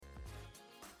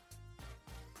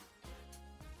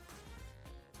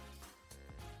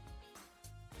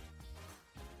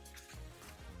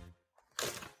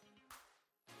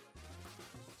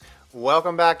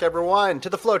Welcome back, everyone, to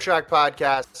the FloTrack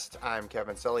podcast. I'm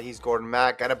Kevin Sully. He's Gordon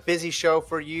Mack. Got a busy show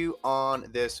for you on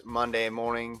this Monday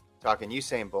morning, talking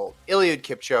Usain Bolt, Eliud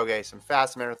Kipchoge, some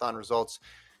fast marathon results,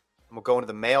 and we'll go into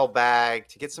the mailbag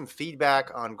to get some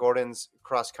feedback on Gordon's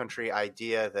cross-country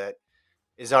idea that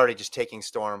is already just taking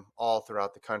storm all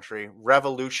throughout the country,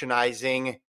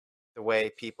 revolutionizing the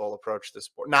way people approach the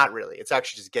sport. Not really. It's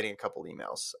actually just getting a couple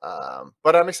emails.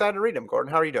 But I'm excited to read them. Gordon,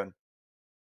 how are you doing?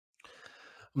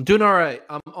 I'm doing all right.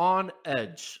 I'm on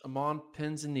edge. I'm on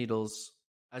pins and needles.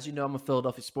 As you know, I'm a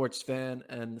Philadelphia sports fan,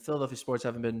 and the Philadelphia sports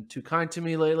haven't been too kind to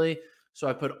me lately. So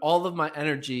I put all of my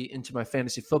energy into my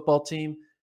fantasy football team.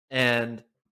 And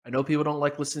I know people don't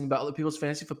like listening about other people's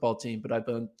fantasy football team, but I've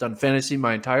done fantasy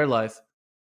my entire life,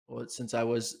 since I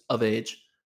was of age.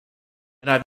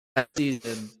 And I've had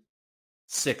season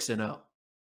 6-0.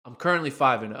 I'm currently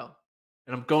 5-0,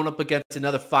 and I'm going up against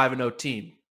another 5-0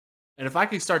 team. And if I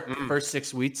could start the first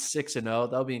 6 weeks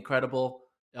 6-0, that would be incredible.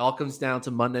 It all comes down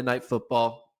to Monday Night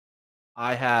Football.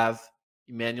 I have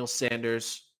Emmanuel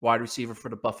Sanders, wide receiver for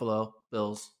the Buffalo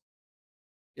Bills.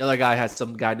 The other guy has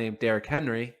some guy named Derrick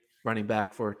Henry, running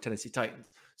back for Tennessee Titans.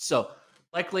 So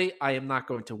likely I am not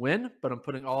going to win, but I'm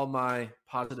putting all my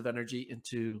positive energy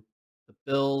into the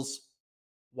Bills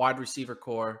wide receiver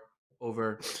core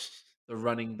over the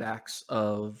running backs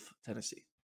of Tennessee.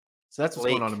 So that's what's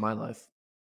going on in my life.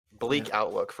 Bleak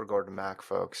outlook for Gordon Mack,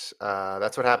 folks.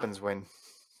 That's what happens when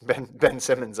Ben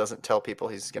Simmons doesn't tell people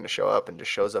he's going to show up and just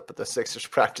shows up at the Sixers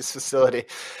practice facility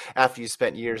after you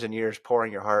spent years and years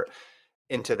pouring your heart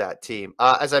into that team.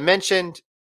 As I mentioned,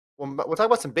 we'll talk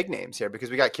about some big names here because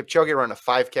we got Kipchoge running a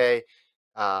 5K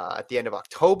at the end of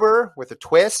October with a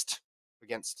twist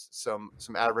against some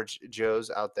average Joes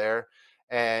out there.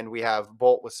 And we have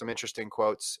Bolt with some interesting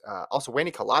quotes. Also, Wayne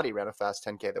Kaladi ran a fast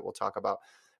 10K that we'll talk about.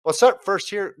 Well, start first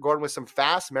here, Gordon, with some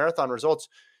fast marathon results.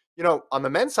 You know, on the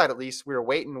men's side, at least, we were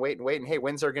waiting. Hey,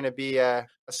 when's there going to be a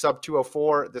sub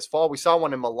 204 this fall? We saw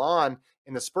one in Milan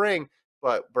in the spring,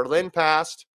 but Berlin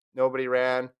passed. Nobody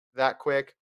ran that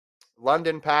quick.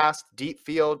 London passed. Deep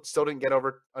field still didn't get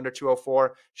over under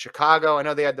 204. Chicago, I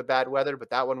know they had the bad weather, but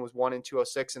that one was 1 in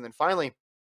 206. And then finally,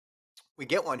 we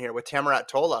get one here with Tamarat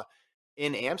Tola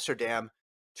in Amsterdam.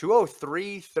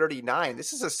 203.39.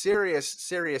 This is a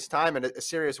serious time and a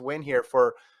serious win here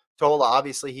for Tola.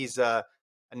 Obviously, he's a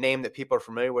name that people are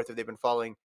familiar with if they've been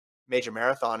following major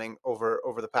marathoning over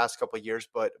the past couple of years.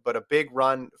 But a big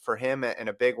run for him and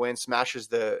a big win, smashes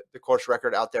the course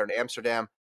record out there in Amsterdam.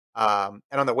 And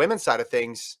on the women's side of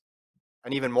things,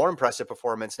 an even more impressive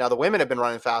performance. Now, the women have been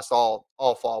running fast all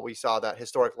fall. We saw that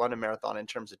historic London Marathon in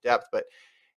terms of depth, but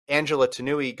Angela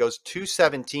Tanui goes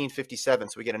 2:17.57.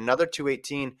 So we get another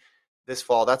 2:18 this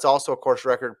fall. That's also a course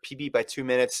record, PB by 2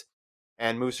 minutes,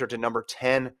 and moves her to number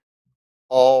 10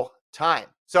 all time.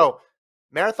 So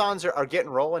marathons are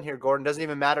getting rolling here, Gordon. Doesn't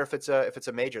even matter if it's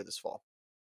a major this fall.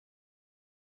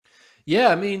 Yeah,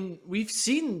 I mean, we've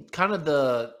seen kind of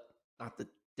not the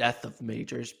death of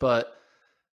majors, but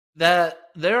that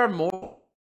there are more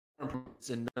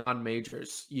in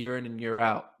non-majors year in and year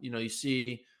out. You know, you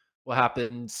see what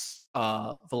happens.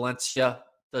 Valencia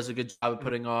does a good job of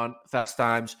putting on fast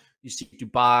times. You see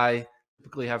Dubai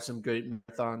typically have some good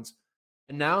marathons.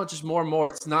 And now just more and more,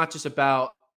 it's not just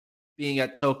about being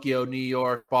at Tokyo, New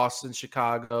York, Boston,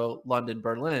 Chicago, London,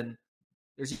 Berlin.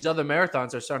 There's these other marathons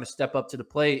that are starting to step up to the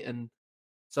plate, and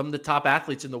some of the top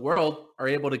athletes in the world are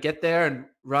able to get there and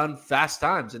run fast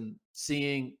times. And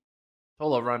seeing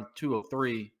Tola run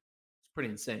 2:03 is pretty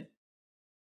insane.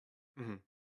 Mm-hmm.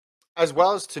 As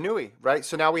well as Tanui, right?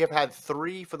 So now we have had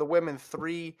 3 for the women,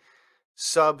 3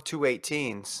 sub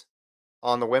 2:18s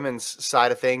on the women's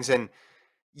side of things. And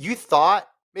you thought,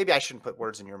 maybe I shouldn't put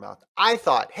words in your mouth. I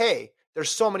thought, hey,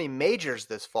 there's so many majors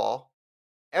this fall.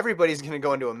 Everybody's going to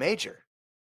go into a major.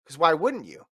 Because why wouldn't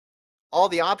you? All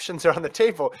the options are on the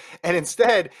table. And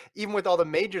instead, even with all the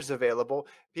majors available,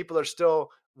 people are still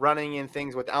running in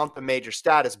things without the major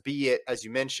status, be it, as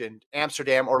you mentioned,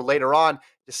 Amsterdam or later on,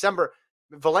 December.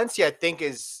 Valencia, I think,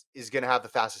 is going to have the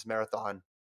fastest marathon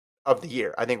of the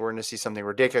year. I think we're going to see something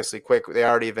ridiculously quick. They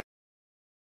already have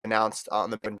announced on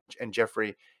the and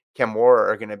Jeffrey Kemwara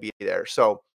are going to be there.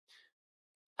 So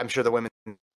I'm sure the women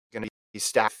are going to be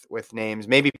stacked with names.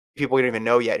 Maybe people don't even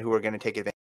know yet who are going to take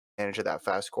advantage of that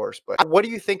fast course. But what do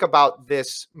you think about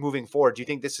this moving forward? Do you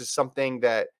think this is something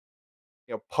that,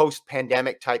 you know,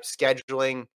 post-pandemic type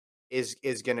scheduling is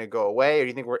going to go away, or do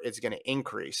you think it's going to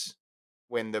increase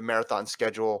when the marathon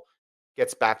schedule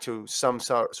gets back to some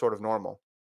sort of normal?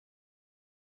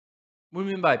 What do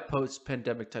you mean by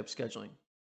post-pandemic type scheduling?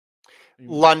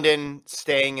 London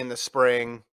staying in the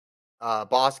spring,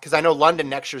 Boston, because I know London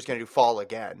next year is going to do fall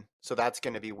again, so that's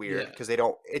going to be weird Yeah. because they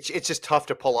don't. It's just tough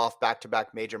to pull off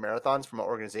back-to-back major marathons from an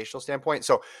organizational standpoint.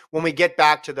 So when we get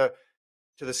back to the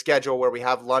schedule where we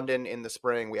have London in the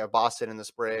spring, we have Boston in the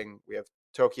spring, we have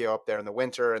Tokyo up there in the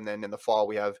winter, and then in the fall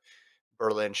we have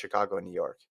Berlin, Chicago, and New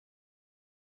York.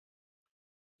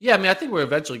 Yeah, I mean, I think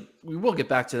we will get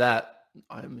back to that.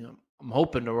 I mean, I'm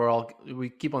hoping that we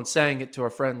keep on saying it to our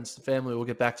friends and family. We'll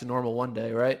get back to normal one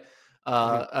day, right?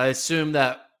 Mm-hmm. I assume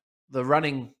that the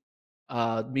running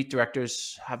meet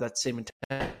directors have that same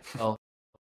intent. Well,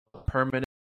 permanent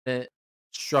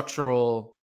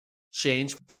structural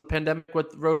change from the pandemic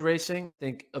with road racing. I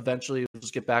think eventually we'll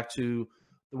just get back to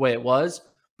the way it was.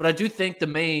 But I do think the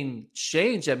main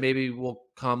change that maybe will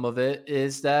come of it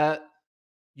is that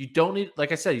you don't need,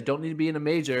 like I said, you don't need to be in a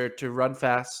major to run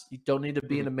fast. You don't need to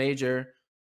be Mm-hmm. in a major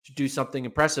to do something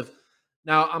impressive.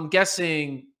 Now, I'm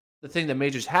guessing the thing that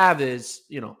majors have is,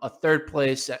 a third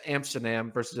place at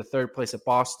Amsterdam versus a third place at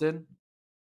Boston.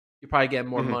 You're probably getting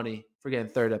more Mm-hmm. money for getting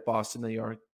third at Boston than you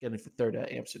are getting for third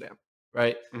at Amsterdam,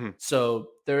 right? Mm-hmm.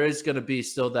 So there is going to be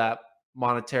still that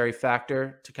monetary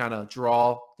factor to kind of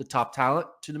draw the top talent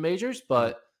to the majors. Mm-hmm.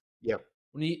 But Yep.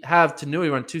 when you have Tanui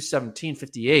run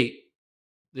 2:17:58,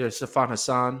 there's Safan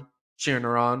Hassan cheering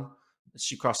her on as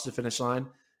she crosses the finish line.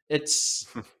 It's,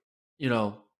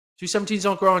 2:17s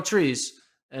don't grow on trees,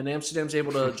 and Amsterdam's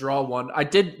able to draw one. I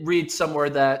did read somewhere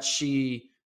that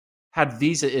she had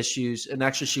visa issues, and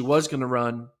actually she was going to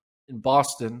run in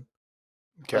Boston,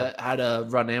 Okay. but had to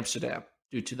run Amsterdam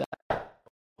due to that.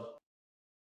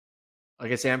 I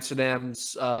guess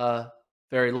Amsterdam's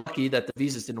very lucky that the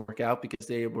visas didn't work out because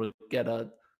they were able to get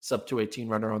a sub 2:18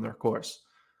 runner on their course.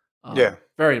 Yeah.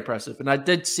 Very impressive. And I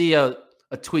did see a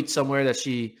tweet somewhere that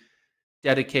she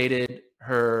dedicated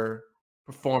her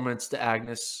performance to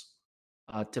Agnes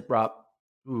Tiprop,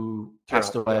 who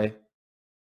passed away.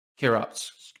 Kirop,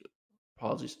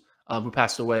 apologies, who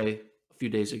passed away a few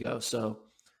days ago. So,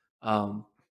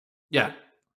 yeah,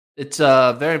 it's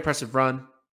a very impressive run.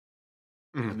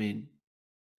 Mm-hmm. I mean,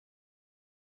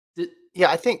 yeah,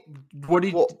 I think. What do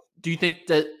you think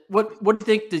that? What do you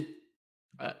think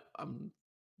that? I'm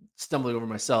stumbling over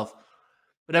myself.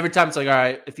 But every time it's like, all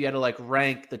right, if you had to like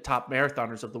rank the top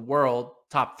marathoners of the world,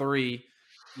 top three,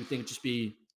 you think it'd just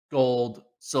be gold,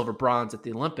 silver, bronze at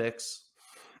the Olympics.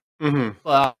 Mm-hmm.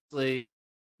 But obviously,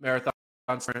 marathons,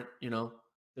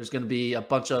 there's going to be a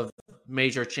bunch of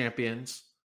major champions.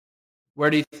 Where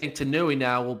do you think Tanui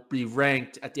now will be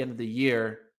ranked at the end of the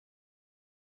year,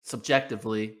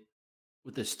 subjectively,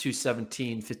 with this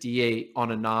 2:17:58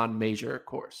 on a non-major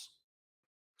course?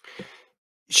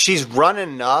 She's run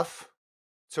enough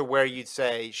to where you'd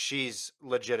say she's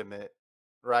legitimate,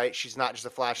 right? She's not just a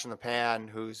flash in the pan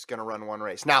who's going to run one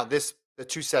race. Now, the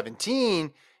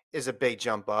 2:17 is a big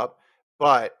jump up,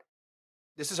 but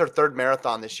this is her third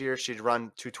marathon this year. She'd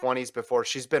run 2:20s before.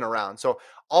 She's been around. So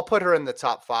I'll put her in the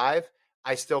top 5.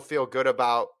 I still feel good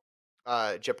about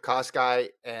Jip Koskai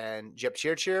and Jip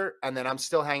Cheer, and then I'm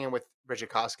still hanging with Bridget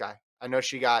Koskai. I know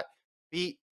she got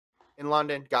beat in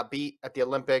London, got beat at the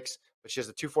Olympics, but she has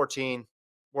a 2:14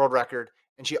 world record.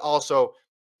 And she also,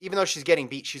 even though she's getting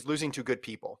beat, she's losing to good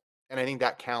people. And I think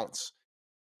that counts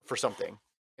for something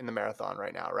in the marathon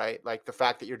right now, right? Like the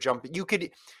fact that you're jumping, you could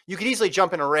easily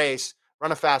jump in a race,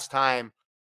 run a fast time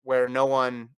where no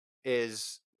one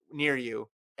is near you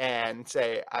and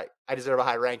say, I deserve a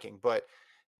high ranking. But,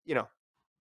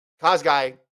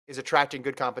 Kosgai is attracting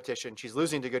good competition. She's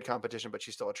losing to good competition, but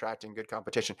she's still attracting good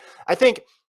competition. I think,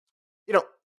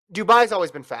 Dubai's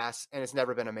always been fast and it's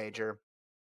never been a major.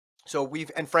 So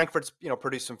and Frankfurt's,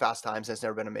 produced some fast times and it's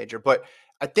never been a major. But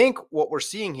I think what we're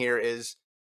seeing here is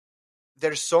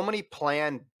there's so many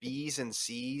planned B's and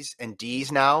C's and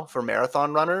D's now for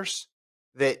marathon runners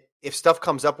that if stuff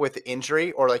comes up with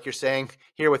injury or like you're saying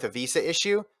here with a visa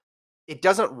issue, it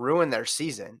doesn't ruin their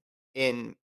season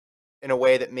in a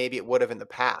way that maybe it would have in the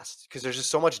past, because there's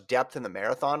just so much depth in the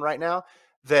marathon right now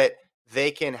that they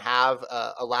can have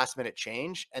a last minute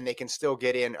change and they can still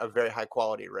get in a very high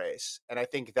quality race. And I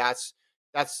think that's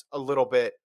a little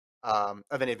bit of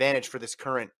an advantage for this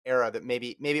current era that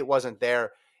maybe it wasn't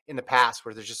there in the past,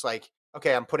 where there's just like,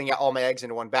 okay, I'm putting all my eggs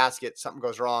into one basket. Something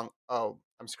goes wrong. Oh,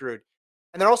 I'm screwed.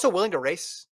 And they're also willing to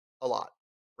race a lot,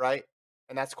 right?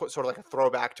 And that's sort of like a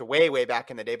throwback to way, way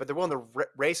back in the day, but they're willing to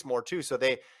race more too. So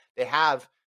they have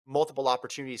multiple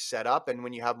opportunities set up. And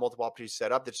when you have multiple opportunities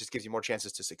set up, that just gives you more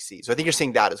chances to succeed. So I think you're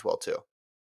seeing that as well too.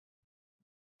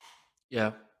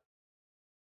 Yeah.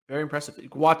 Very impressive. You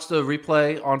can watch the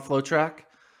replay on FloTrack.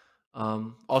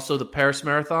 Also the Paris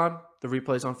Marathon, the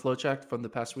replays on FloTrack from the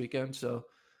past weekend. So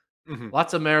Mhm.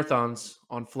 Lots of marathons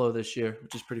on Flow this year,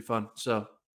 which is pretty fun. So,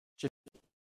 just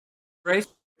race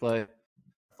play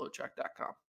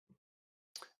FloTrack.com.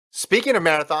 Speaking of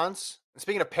marathons,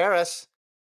 speaking of Paris,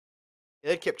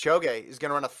 Kipchoge is going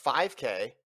to run a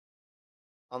 5K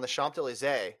on the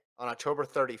Champs-Élysées on October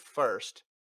 31st.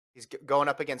 He's going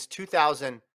up against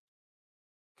 2,000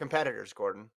 competitors,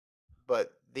 Gordon,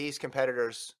 but these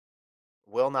competitors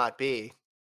will not be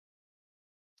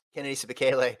Kennedy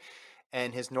Sibikele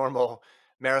and his normal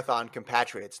marathon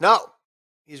compatriots. No,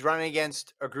 he's running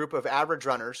against a group of average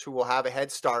runners who will have a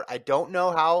head start. I don't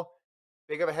know how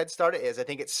big of a head start it is. I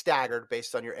think it's staggered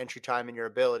based on your entry time and your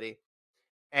ability.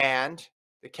 And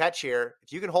the catch here,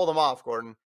 if you can hold him off,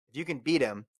 Gordon, if you can beat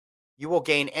him, you will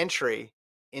gain entry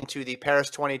into the Paris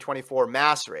 2024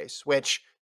 mass race, which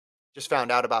just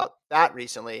found out about that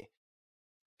recently.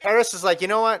 Paris is like, you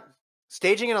know what?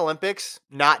 Staging an Olympics,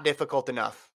 not difficult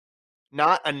enough.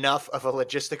 Not enough of a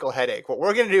logistical headache. What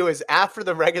we're going to do is after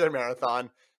the regular marathon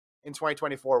in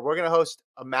 2024, we're going to host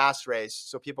a mass race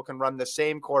so people can run the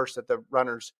same course that the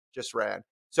runners just ran.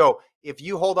 So if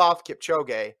you hold off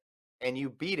Kipchoge and you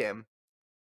beat him,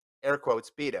 air quotes,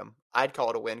 beat him, I'd call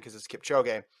it a win because it's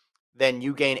Kipchoge, then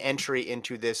you gain entry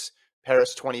into this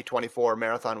Paris 2024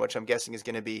 marathon, which I'm guessing is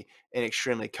going to be an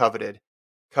extremely coveted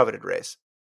race.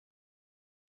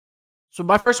 So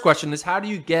my first question is, how do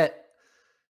you get?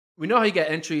 We know how you get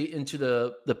entry into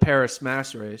the Paris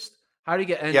mass race. How do you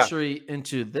get Yeah. entry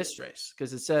into this race?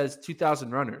 Because it says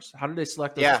 2,000 runners. How do they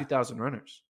select those Yeah. 2,000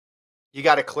 runners? You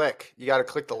got to click. You got to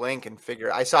click the link and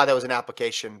figure. I saw that was an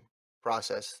application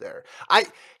process there.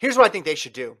 Here's what I think they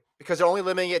should do, because they're only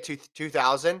limiting it to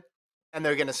 2,000 and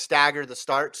they're going to stagger the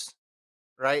starts,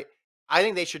 right? I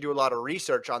think they should do a lot of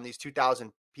research on these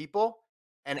 2,000 people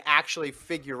and actually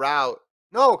figure out.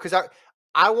 No, because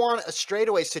I want a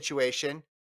straightaway situation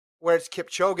where it's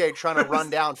Kipchoge trying to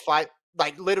run down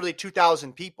literally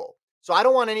 2,000 people. So I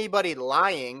don't want anybody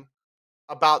lying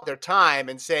about their time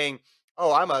and saying,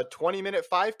 "Oh, I'm a 20-minute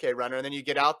 5K runner," and then you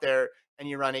get out there and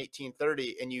you run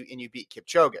 18:30 and you beat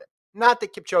Kipchoge. Not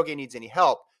that Kipchoge needs any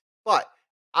help, but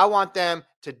I want them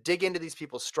to dig into these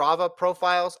people's Strava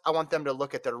profiles. I want them to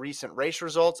look at their recent race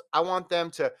results. I want them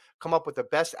to come up with the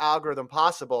best algorithm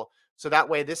possible, so that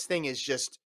way this thing is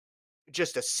just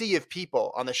a sea of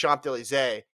people on the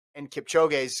Champs-Élysées, and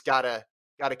Kipchoge's gotta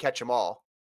catch them all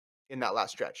in that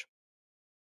last stretch.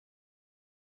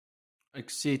 I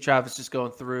see Travis just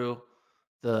going through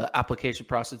the application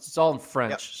process. It's all in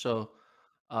French. Yep. So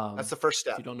That's the first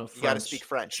step. if you don't know You got to French, speak it's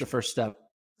French. the first step.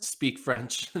 Speak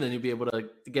French, and then you'll be able to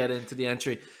get into the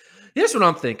entry. Here's what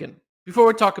I'm thinking. Before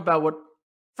we talk about what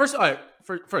first, all right,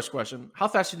 first question: how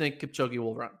fast do you think Kipchoge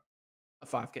will run a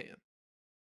 5K in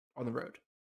on the road,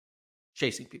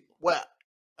 chasing people? Well,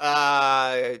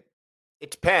 it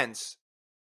depends.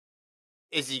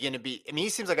 Is he going to be? I mean,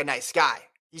 he seems like a nice guy.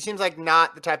 He seems like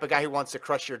not the type of guy who wants to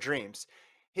crush your dreams.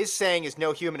 His saying is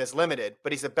 "no human is limited,"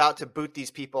 but he's about to boot these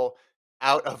people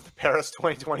out of the Paris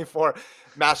 2024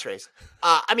 mass race.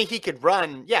 I mean, he could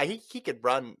run. Yeah, he could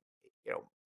run.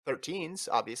 13s,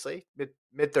 obviously,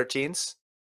 mid 13s,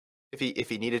 if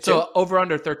he needed to. So over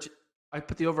under 13. I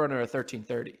put the over under at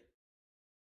 13:30.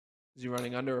 Is he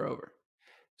running under or over?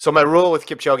 So my rule with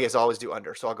Kipchoge is always do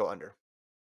under. So I'll go under.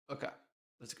 Okay,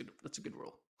 that's a good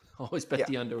rule. Always bet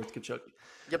the under with Kipchoge.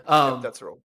 Yep, that's the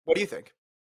rule. What do you think?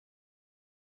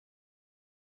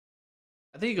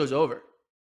 I think he goes over.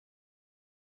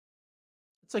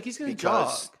 It's like he's going to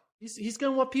jog. He's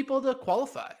going to want people to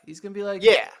qualify. He's going to be like,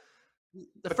 yeah.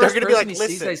 The first person he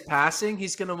sees that he's passing,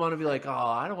 he's going to want to be like, oh,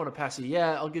 I don't want to pass you.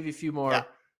 Yeah, I'll give you a few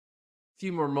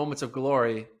more moments of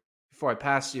glory before I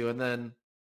pass you, and then,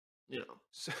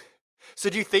 So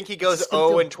do you think he goes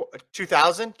 0 in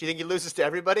 2000? Do you think he loses to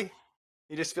everybody?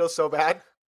 He just feels so bad.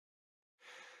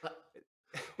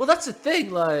 Well, that's the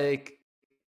thing. Like,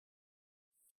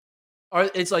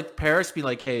 it's like Paris being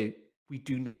like, "Hey, we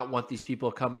do not want these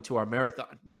people coming to our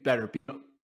marathon. Better beat them."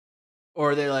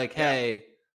 Or they're like, "Hey,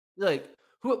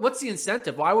 what's the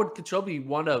incentive? Why would Kipchoge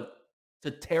want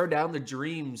to tear down the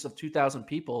dreams of 2,000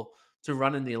 people to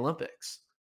run in the Olympics?"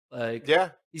 Like,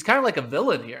 he's kind of like a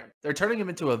villain here. They're turning him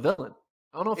into a villain.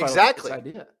 I don't know if I like this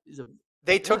idea.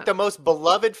 They took the most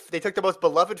beloved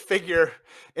figure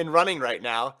in running right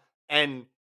now and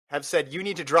have said, you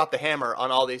need to drop the hammer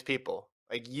on all these people.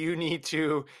 Like, you need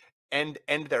to end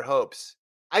their hopes.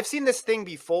 I've seen this thing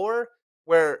before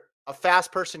where a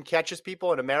fast person catches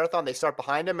people in a marathon, they start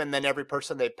behind them, and then every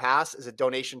person they pass is a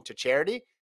donation to charity.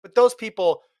 But those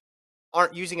people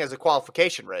aren't using it as a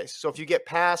qualification race. So if you get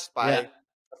passed by a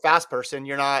fast person,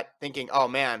 you're not thinking, oh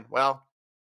man, well,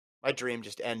 my dream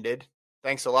just ended.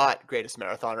 Thanks a lot, greatest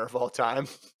marathoner of all time.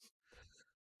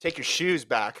 Take your shoes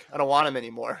back. I don't want them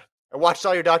anymore. I watched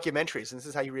all your documentaries, and this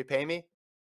is how you repay me?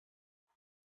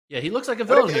 Yeah, he looks like a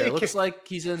What villain if here. Looks like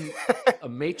he's in a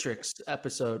Matrix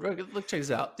episode. Look, check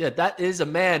this out. Yeah, that is a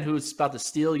man who's about to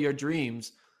steal your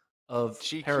dreams of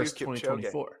GQ Paris Kipchoge?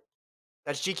 2024.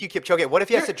 That's GQ Kipchoge. What if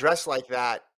he has to Here, dress like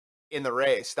that in the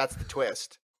race? That's the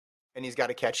twist, and he's got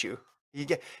to catch you.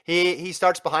 He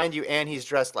starts behind you, and he's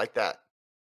dressed like that.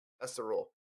 That's the rule.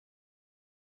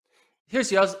 here's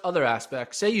the other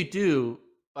aspect. Say you do,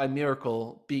 by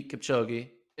miracle, beat Kipchoge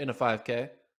in a 5K.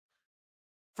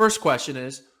 First question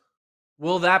is,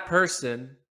 will that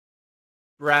person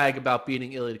brag about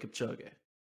beating Eliud Kipchoge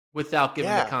without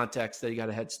giving the Yeah. context that he got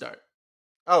a head start?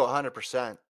 Oh,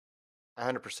 100%.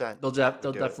 100%.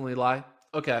 They'll definitely lie.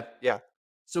 Okay. Yeah.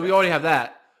 So we already have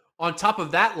that. On top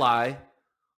of that lie,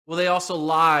 will they also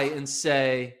lie and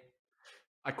say,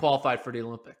 I qualified for the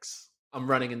Olympics? I'm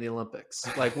running in the Olympics.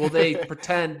 Like, will they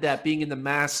pretend that being in the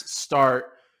mass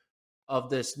start of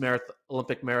this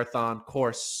Olympic marathon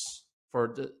course for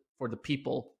the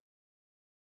people,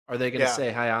 are they going to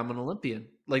say, "Hi, I'm an Olympian"?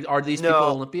 Like, are these people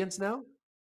Olympians now?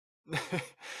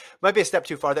 Might be a step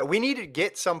too far. That we need to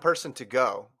get some person to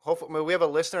go. Hopefully, we have a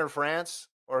listener in France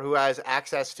or who has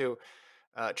access to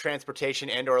transportation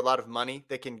and or a lot of money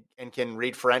that can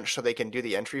read French, so they can do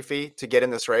the entry fee to get in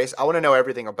this race. I want to know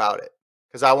everything about it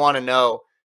because I want to know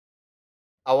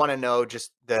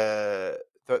just the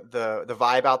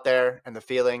vibe out there and the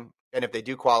feeling. And if they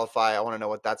do qualify, I want to know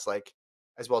what that's like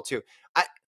as well too.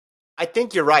 I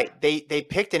think you're right. They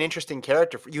picked an interesting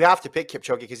character. You have to pick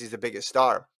Kipchoge because he's the biggest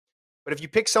star. But if you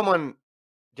pick someone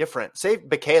different, say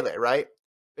Bekele, right?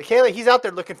 Bekele, he's out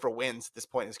there looking for wins at this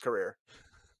point in his career.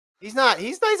 He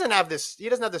doesn't have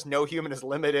this no human is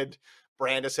limited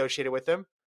brand associated with him.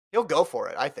 He'll go for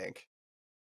it, I think.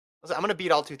 I'm going to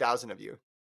beat all 2,000 of you.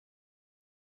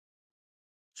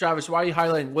 Travis, why are you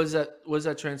highlighting? What does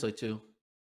that translate to?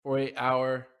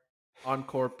 48-hour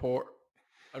encore port.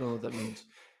 I don't know what that means.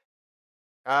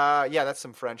 Yeah, that's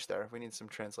some French there. We need some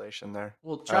translation there.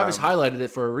 Well, Travis highlighted it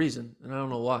for a reason, and I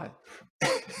don't know why.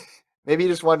 Maybe he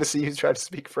just wanted to see you try to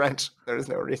speak French. There's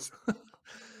no reason.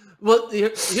 Well,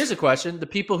 here's a question: the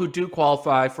people who do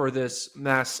qualify for this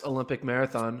mass Olympic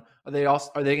marathon, are they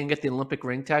going to get the Olympic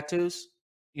ring tattoos?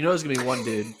 You know, there's going to be one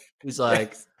dude who's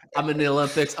like, yes. I'm in the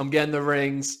Olympics. I'm getting the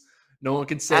rings. No one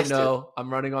can say no.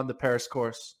 I'm running on the Paris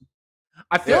course.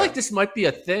 I feel like this might be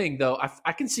a thing, though.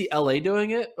 I can see LA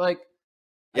doing it. Like,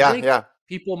 I think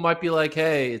people might be like,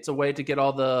 hey, it's a way to get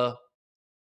all the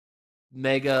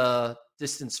mega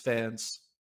distance fans.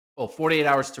 Oh, 48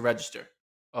 hours to register.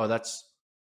 Oh,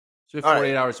 so we have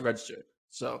 48 hours to register.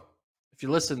 So if you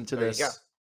listen to this,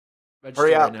 register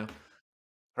right now.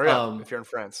 Hurry up if you're in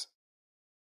France.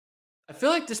 I feel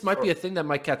like this might be a thing that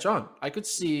might catch on. I could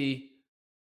see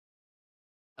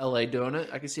LA doing it.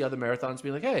 I could see other marathons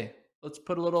being like, hey, let's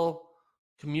put a little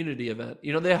community event.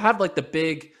 You know, they have like the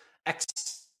big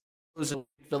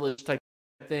village type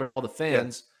thing for all the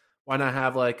fans. Yeah. Why not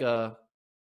have like a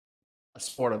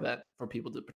sport event for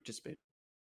people to participate?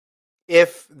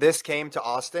 If this came to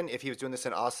Austin, if he was doing this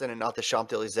in Austin and not the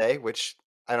Champs-Élysées, which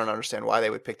I don't understand why they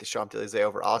would pick the Champs-Élysées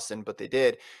over Austin, but they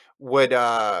did. Would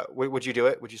you do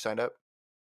it? Would you sign up?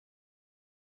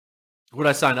 Would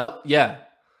I sign up? Yeah.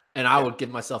 And I would give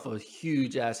myself a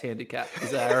huge ass handicap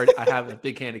because I have a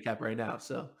big handicap right now.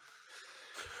 So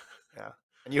yeah.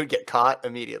 And you would get caught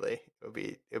immediately.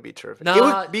 It would be terrific. No,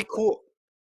 it would be cool.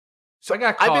 So I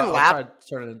got caught. I've been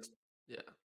lapped. Yeah.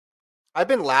 I've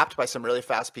been lapped by some really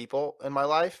fast people in my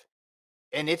life.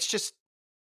 And it's just,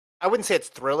 I wouldn't say it's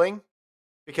thrilling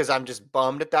because I'm just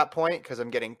bummed at that point because I'm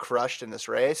getting crushed in this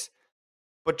race.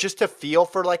 But just to feel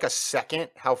for like a second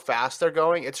how fast they're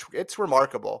going, it's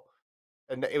remarkable.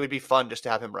 And it would be fun just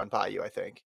to have him run by you, I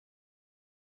think.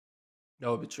 That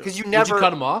would be true. Because would you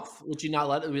cut him off? Would you not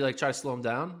let it? Be like try to slow him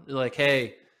down? You're like,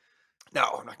 hey. No,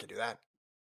 I'm not gonna do that.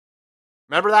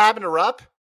 Remember that happened to Rupp?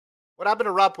 What happened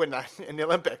to Rupp when in the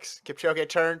Olympics? Kipchoge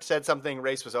turned, said something,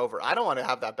 race was over. I don't want to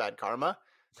have that bad karma.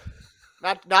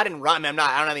 Not in run. I don't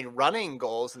have any running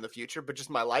goals in the future, but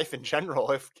just my life in general.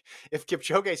 If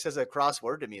Kipchoge says a cross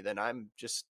word to me, then I'm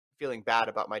just feeling bad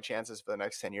about my chances for the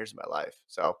next 10 years of my life.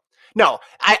 So no,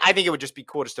 I think it would just be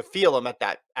cool just to feel him at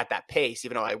that pace,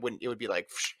 even though I wouldn't, it would be like,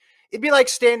 it'd be like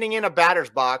standing in a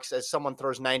batter's box as someone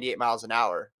throws 98 miles an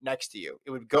hour next to you. It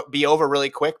would be over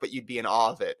really quick, but you'd be in awe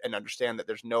of it and understand that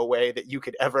there's no way that you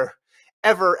could ever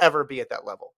be at that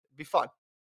level. It'd be fun.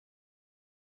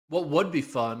 What would be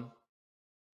fun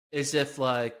is if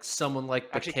like someone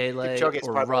like Bekele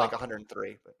or Rupp, like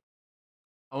 103. But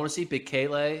I want to see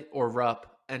Bekele or Rupp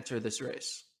enter this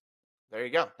race. There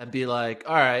you go. And be like,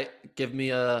 all right, give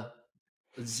me a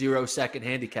a 0-second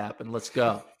handicap and let's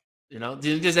go. You know,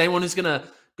 does anyone who's gonna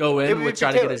go It in would with be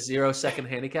try to get a Michele. 0-second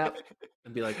handicap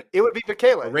and be like, It would be we're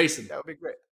Michele. racing? That would be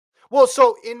great. Well,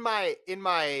 so in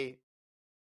my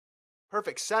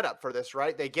perfect setup for this,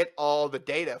 right? They get all the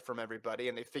data from everybody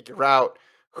and they figure out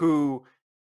who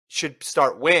should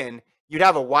start when. You'd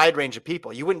have a wide range of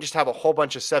people. You wouldn't just have a whole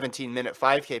bunch of 17-minute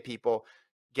 5K people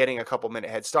getting a couple minute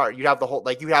head start. You'd have the whole,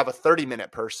 like you have a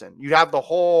 30-minute person. You'd have the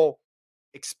whole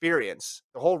experience,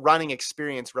 the whole running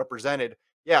experience represented.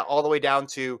 Yeah, all the way down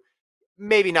to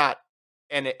maybe not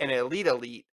an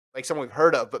elite, like someone we've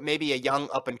heard of, but maybe a young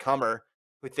up and comer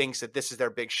who thinks that this is their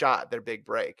big shot, their big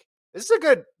break. This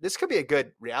could be a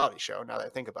good reality show now that I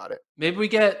think about it. Maybe we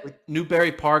get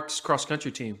Newberry Park's cross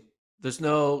country team. There's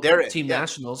no They're in, team yeah.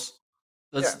 nationals.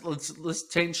 Yeah. Let's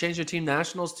change your team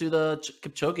nationals to the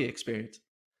Kipchoge experience.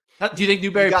 Do you think You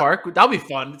Newberry got, Park, that'll be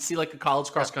fun to see, like a college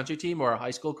yeah. cross country team or a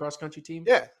high school cross country team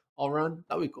Yeah. all run?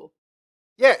 That'd be cool.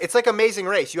 Yeah, it's like Amazing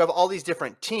Race. You have all these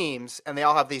different teams and they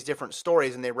all have these different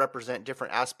stories and they represent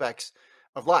different aspects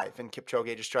of life. And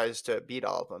Kipchoge just tries to beat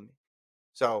all of them.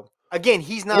 So again,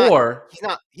 he's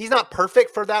not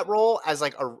perfect for that role as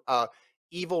like a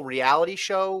evil reality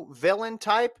show villain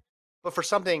type, but for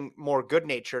something more good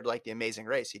natured like the Amazing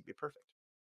Race, he'd be perfect.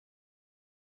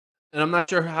 And I'm not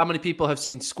sure how many people have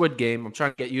seen Squid Game. I'm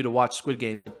trying to get you to watch Squid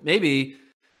Game. Maybe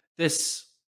this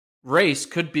race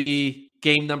could be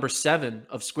game number 7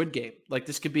 of Squid Game. Like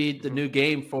this could be the new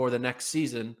game for the next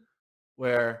season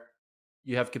where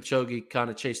you have Kipchoge kind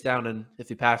of chased down, and if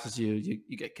he passes you,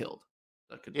 you get killed.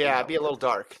 That could Yeah, it'd be a little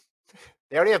dark.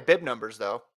 They already have bib numbers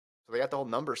though. So they got the whole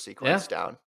number sequence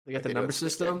down. They got the number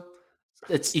system.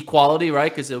 It's equality,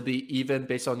 right? Because it'll be even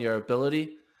based on your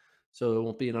ability. So it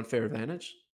won't be an unfair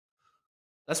advantage.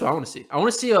 That's what I want to see. I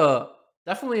want to see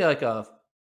definitely like a.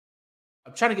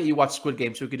 I'm trying to get you to watch Squid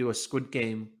Game so we could do a Squid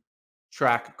Game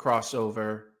track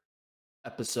crossover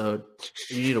episode.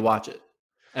 You need to watch it.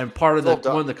 And part of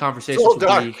one of the conversations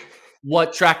would be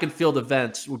what track and field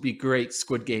events would be great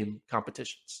Squid Game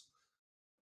competitions.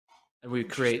 And we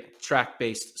create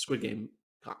track-based Squid Game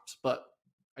comps. But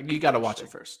you got to watch it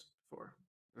first.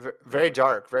 Very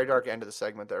dark end of the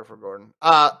segment there for Gordon.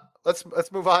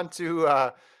 Let's move on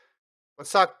to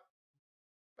let's talk.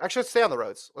 Actually, let's stay on the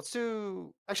roads. Let's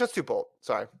do Bolt.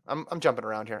 Sorry, I'm jumping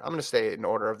around here. I'm going to stay in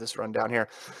order of this rundown here.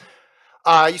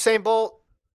 Usain Bolt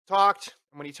talked,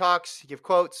 and when he talks, he gives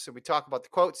quotes, and we talk about the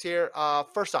quotes here.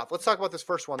 First off, let's talk about this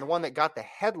first one, the one that got the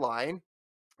headline,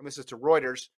 and this is to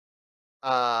Reuters.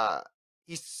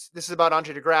 This is about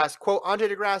Andre DeGrasse. Quote, Andre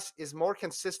DeGrasse is more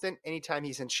consistent anytime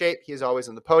he's in shape. He is always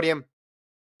on the podium.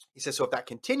 He says, so if that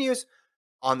continues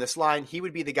on this line, he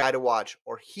would be the guy to watch,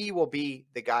 or he will be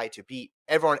the guy to beat.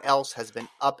 Everyone else has been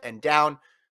up and down,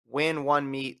 win one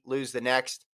meet, lose the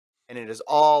next, and it is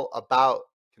all about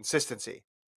consistency.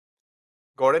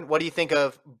 Gordon, what do you think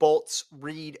of Bolt's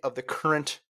read of the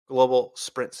current global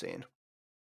sprint scene?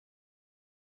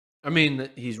 I mean,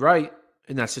 he's right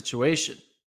in that situation.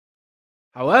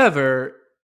 However,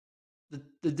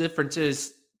 the difference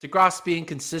is DeGrasse being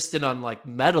consistent on like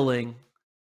medaling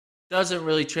doesn't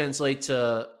really translate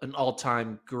to an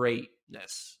all-time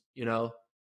greatness, you know?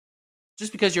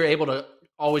 Just because you're able to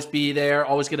always be there,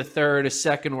 always get a third, a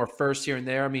second, or a first here and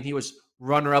there. I mean, he was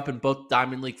runner-up in both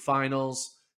Diamond League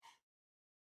finals.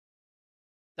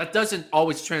 That doesn't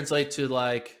always translate to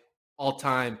like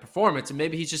all-time performance. And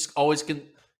maybe he's just always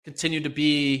continue to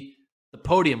be the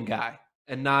podium guy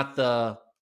and not the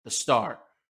star.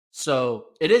 So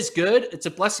it is good. It's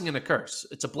a blessing and a curse.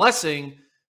 It's a blessing,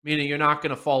 meaning you're not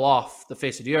going to fall off the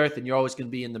face of the earth and you're always going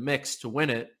to be in the mix to win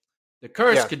it. The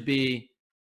curse could be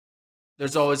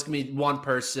there's always going to be one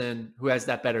person who has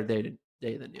that better day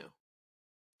than you.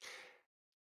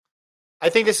 I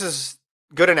think this is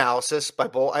good analysis by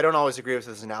Bolt. I don't always agree with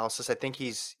his analysis. I think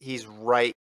he's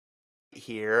right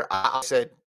here. I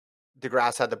said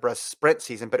DeGrasse had the best sprint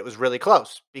season, but it was really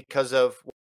close because of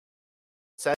what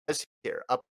it says here.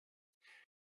 Up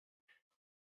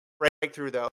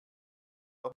breakthrough though,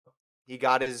 he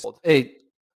got his. Hey,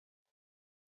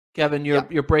 Kevin,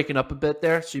 you're breaking up a bit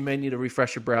there, so you may need to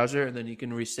refresh your browser, and then you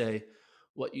can re-say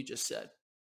what you just said,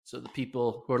 so the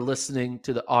people who are listening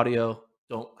to the audio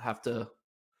don't have to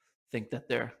think that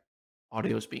their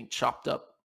audio is being chopped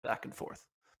up back and forth.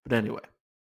 But anyway,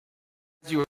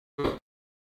 as you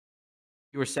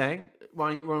were saying,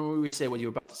 why don't we say what you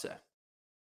were about to say?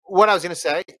 What I was going to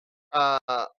say, I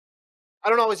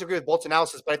don't always agree with Bolt's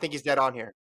analysis, but I think he's dead on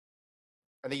here.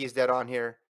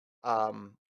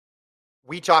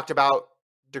 We talked about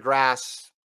DeGrasse,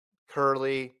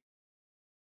 Curley,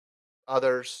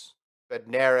 others,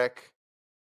 Bednarik,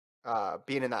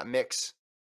 being in that mix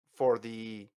for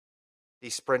the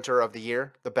sprinter of the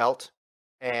year, the belt,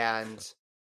 and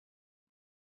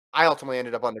I ultimately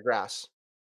ended up on DeGrasse.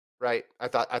 Right? I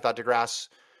thought DeGrasse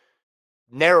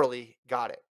narrowly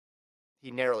got it. He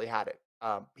narrowly had it.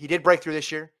 He did break through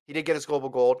this year. He did get his global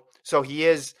gold, so he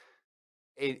is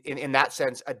in that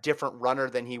sense a different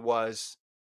runner than he was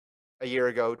a year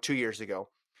ago, 2 years ago.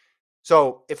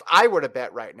 So if I were to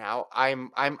bet right now,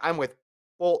 I'm with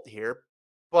Bolt here,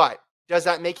 but does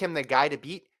that make him the guy to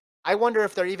beat? I wonder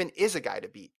if there even is a guy to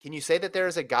beat. Can you say that there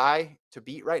is a guy to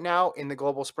beat right now in the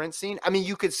global sprint scene? I mean,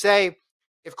 you could say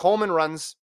if Coleman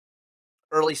runs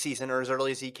early season or as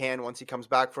early as he can once he comes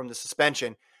back from the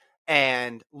suspension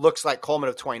and looks like Coleman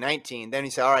of 2019, then he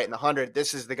said, all right, in the 100,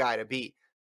 this is the guy to beat.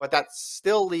 But that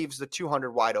still leaves the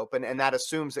 200 wide open, and that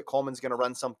assumes that Coleman's going to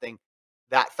run something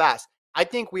that fast. I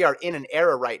think we are in an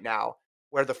era right now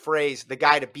where the phrase the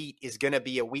guy to beat is going to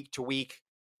be a week to week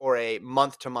or a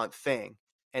month to month thing.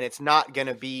 And it's not going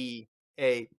to be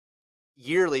a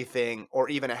yearly thing or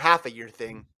even a half a year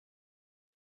thing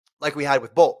like we had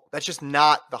with Bolt. That's just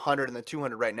not the 100 and the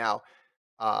 200 right now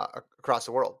across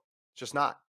the world. It's just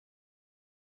not.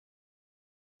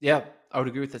 Yeah, I would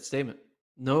agree with that statement.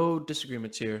 No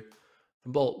disagreements here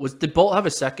from Bolt. Did Bolt have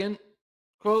a second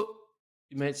quote?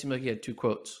 You made it seem like he had two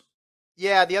quotes.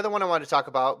 Yeah, the other one I wanted to talk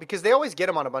about, because they always get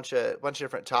him on a bunch of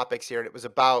different topics here, and it was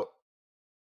about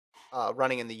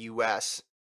running in the U.S.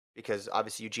 because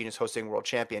obviously Eugene is hosting World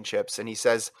Championships, and he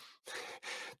says,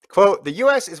 quote, "The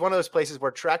U.S. is one of those places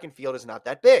where track and field is not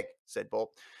that big," said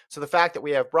Bolt. "So the fact that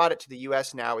we have brought it to the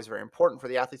U.S. now is very important for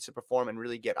the athletes to perform and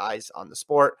really get eyes on the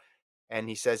sport." And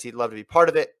he says he'd love to be part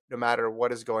of it. No matter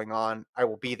what is going on, I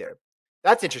will be there.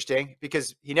 That's interesting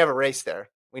because he never raced there.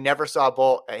 We never saw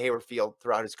Bolt at Hayward Field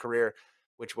throughout his career,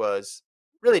 which was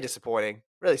really disappointing,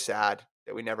 really sad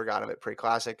that we never got him at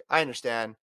Pre-Classic. I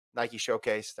understand Nike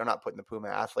Showcase. They're not putting the Puma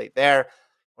athlete there,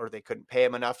 or they couldn't pay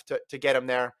him enough to get him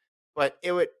there. But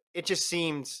it just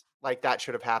seems like that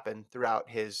should have happened throughout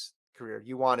his career.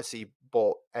 You want to see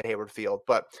Bolt at Hayward Field.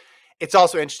 But it's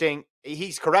also interesting.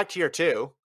 He's correct here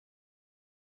too.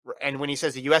 And when he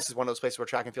says the U.S. is one of those places where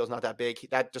track and field is not that big,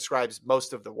 that describes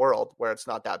most of the world where it's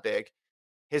not that big.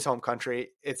 His home country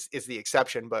is the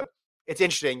exception, but it's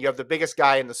interesting. You have the biggest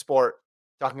guy in the sport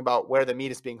talking about where the meet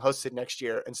is being hosted next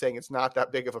year and saying it's not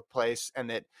that big of a place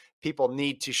and that people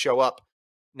need to show up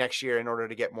next year in order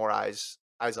to get more eyes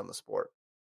on the sport.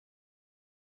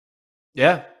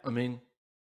 Yeah, I mean,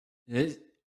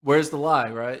 where's the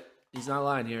lie, right? He's not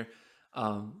lying here.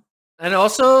 And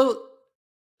also,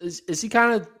 is he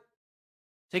kind of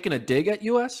taking a dig at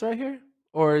US right here?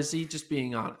 Or is he just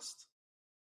being honest?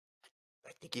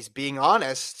 I think he's being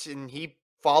honest, and he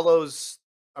follows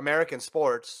American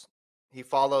sports. He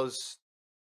follows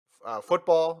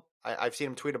football. I've seen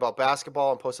him tweet about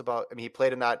basketball and post about. I mean, he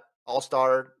played in that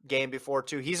All-Star game before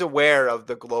too. He's aware of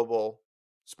the global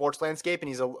sports landscape, and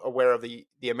he's aware of the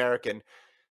American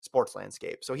sports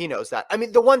landscape. So he knows that. I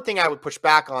mean, the one thing I would push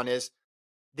back on is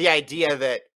the idea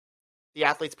that the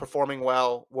athletes performing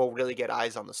well will really get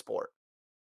eyes on the sport.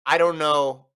 I don't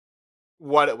know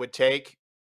what it would take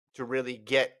to really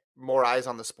get more eyes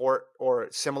on the sport or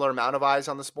similar amount of eyes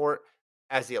on the sport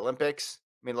as the Olympics.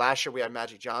 I mean, last year we had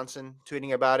Magic Johnson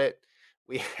tweeting about it.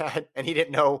 We had, and he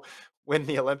didn't know when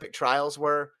the Olympic trials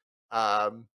were.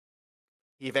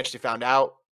 He eventually found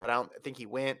out, but I don't think he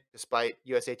went despite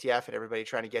USATF and everybody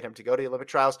trying to get him to go to the Olympic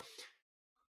trials.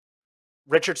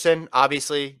 Richardson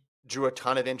obviously drew a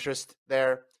ton of interest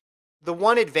there. The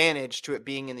one advantage to it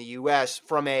being in the US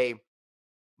from a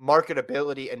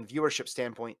marketability and viewership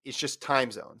standpoint is just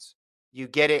time zones. You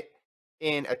get it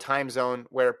in a time zone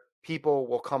where people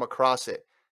will come across it.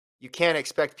 You can't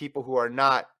expect people who are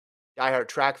not diehard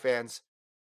track fans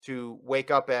to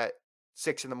wake up at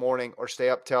 6 in the morning or stay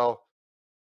up till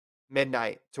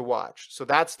midnight to watch. So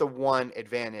that's the one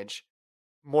advantage.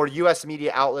 More US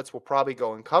media outlets will probably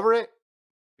go and cover it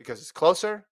because it's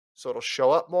closer. So it'll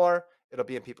show up more. It'll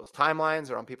be in people's timelines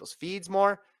or on people's feeds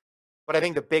more. But I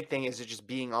think the big thing is it just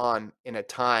being on in a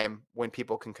time when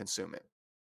people can consume it.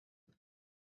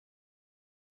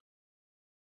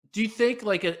 Do you think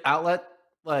like an outlet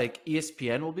like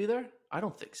ESPN will be there? I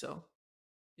don't think so.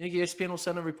 You think ESPN will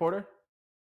send a reporter?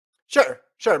 Sure.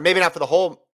 Maybe not for the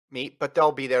whole meet, but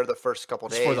they'll be there the first couple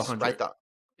Just days. for the 100.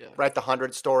 Write the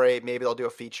 100 story. Maybe they'll do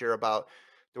a feature about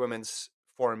the women's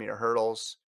 400-meter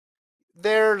hurdles.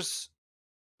 There's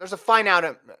a fine out.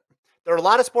 There are a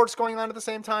lot of sports going on at the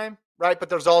same time, right? But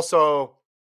there's also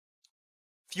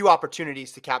few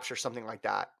opportunities to capture something like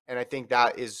that. And I think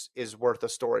that is worth a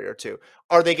story or two.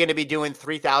 Are they going to be doing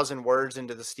 3,000 words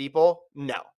into the steeple?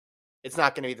 No. It's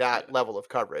not going to be that Yeah. level of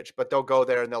coverage, but they'll go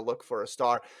there and they'll look for a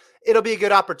star. It'll be a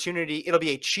good opportunity. It'll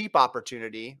be a cheap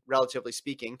opportunity, relatively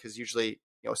speaking, because usually,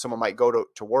 someone might go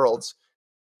to Worlds.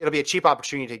 It'll be a cheap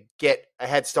opportunity to get a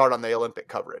head start on the Olympic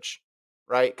coverage,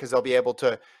 right? Because they'll be able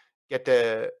to get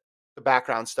the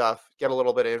background stuff, get a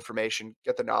little bit of information,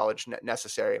 get the knowledge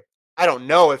necessary. I don't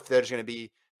know if there's going to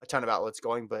be a ton of outlets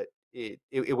going, but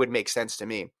it would make sense to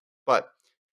me. But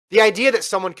the idea that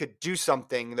someone could do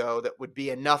something, though, that would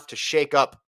be enough to shake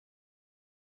up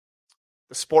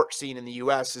the sports scene in the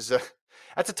U.S.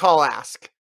 That's a tall ask,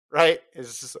 right?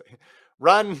 It's just like,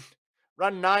 run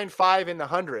 9.5 in the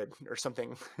 100 or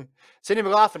something. Cindy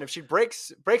McLaughlin, if she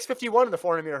breaks 51 in the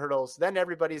 400-meter hurdles, then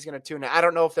everybody's going to tune in. I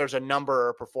don't know if there's a number or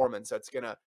a performance that's going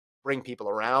to bring people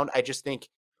around. I just think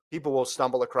people will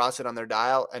stumble across it on their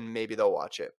dial and maybe they'll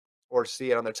watch it or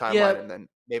see it on their Yeah, timeline and then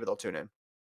maybe they'll tune in.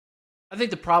 I think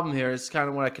the problem here is kind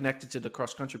of when I connected to the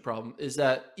cross country problem is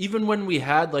that even when we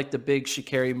had like the big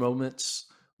Shikari moments,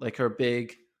 like her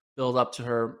big build up to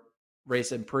her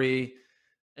race and pre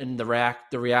and the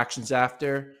reactions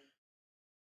after,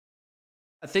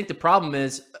 I think the problem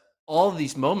is all of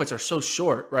these moments are so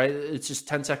short, right? It's just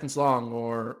 10 seconds long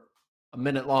or a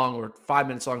minute long or 5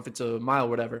 minutes long if it's a mile or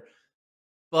whatever.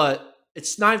 But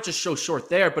it's not just so short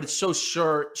there, but it's so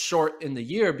short in the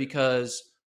year because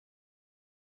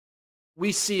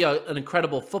we see an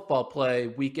incredible football play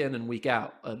week in and week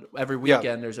out. Every Yeah.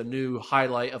 weekend, there's a new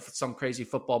highlight of some crazy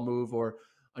football move or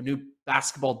a new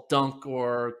basketball dunk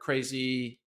or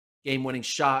crazy game-winning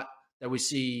shot that we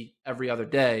see every other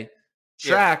day.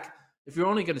 Yeah. Track, if you're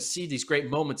only going to see these great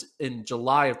moments in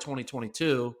July of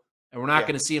 2022, and we're not Yeah.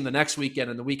 going to see them the next weekend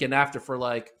and the weekend after for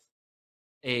like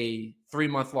a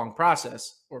 3-month long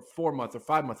process or 4-month or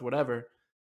 5-month, whatever,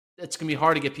 it's going to be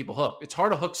hard to get people hooked. It's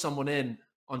hard to hook someone in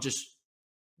on just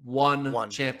one One.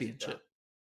 championship.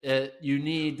 Yeah. You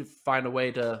need to find a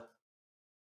way to,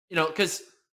 because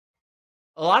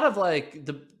a lot of like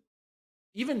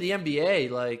even the NBA,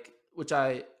 like which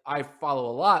I follow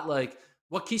a lot, like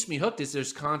what keeps me hooked is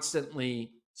there's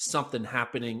constantly something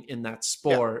happening in that Yeah.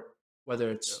 sport, whether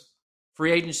Yeah. it's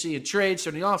free agency and trades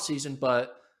during the off season,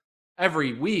 but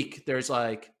every week there's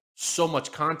like so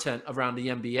much content around the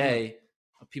NBA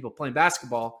of people playing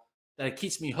basketball that it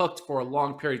keeps me hooked for a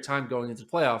long period of time going into the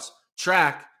playoffs.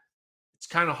 Track, it's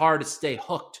kind of hard to stay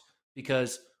hooked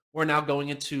because we're now going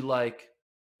into like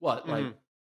what, like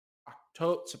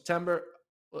October, September,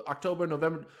 October,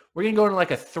 November. We're gonna go into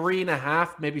like a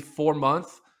 3.5, maybe 4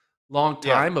 month long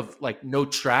Yeah. time of like no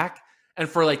track. And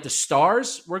for like the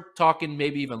stars, we're talking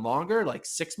maybe even longer, like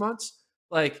 6 months.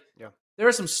 Like Yeah. there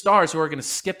are some stars who are gonna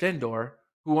skip indoor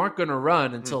who aren't gonna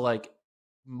run until like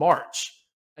March.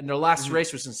 And their last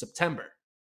race was in September.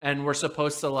 And we're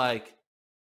supposed to like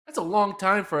that's a long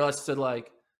time for us to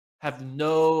like have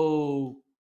no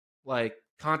like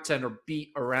content or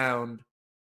beat around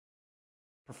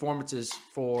performances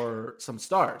for some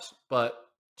stars. But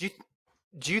Do you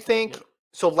do you you think know,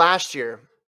 so? Last year,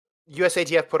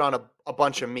 USATF put on a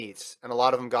bunch of meets, and a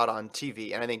lot of them got on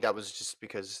TV, and I think that was just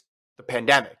because the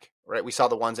pandemic, right? We saw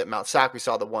the ones at Mount Sac, we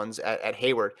saw the ones at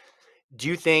Hayward. Do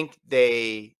you think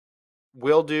they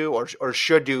will do or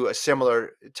should do a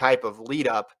similar type of lead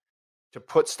up to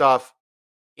put stuff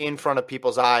in front of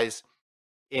people's eyes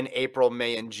in April,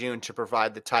 May, and June to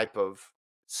provide the type of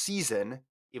season,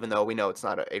 even though we know it's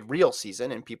not a real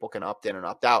season and people can opt in and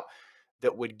opt out,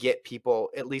 that would get people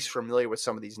at least familiar with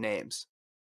some of these names?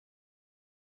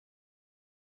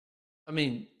 I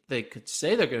mean, they could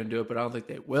say they're going to do it, but I don't think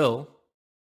they will.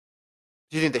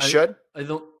 Do you think they I should? I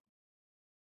don't.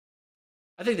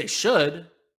 I think they should,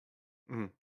 Mm-hmm.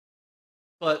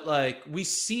 but like we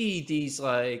see these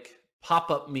like pop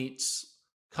up meets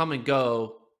come and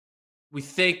go. We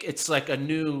think it's like a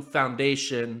new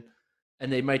foundation, and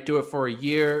they might do it for a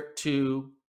year, 2,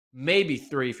 maybe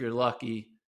 3 if you're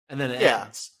lucky, and then it Yeah.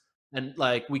 ends. And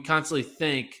like we constantly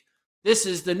think this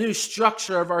is the new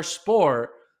structure of our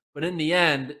sport, but in the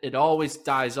end, it always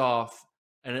dies off,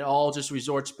 and it all just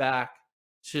resorts back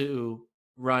to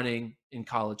running in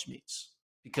college meets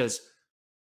because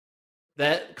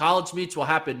that college meets will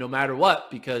happen no matter what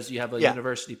because you have a Yeah.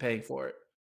 university paying for it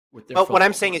with their But what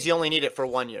I'm football saying is money. you only need it for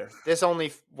 1 year. This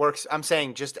only works, I'm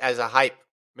saying, just as a hype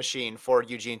machine for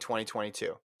Eugene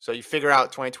 2022. So you figure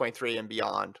out 2023 and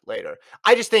beyond later.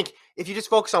 I just think if you just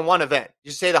focus on one event, you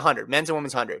just say the 100, men's and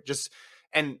women's 100,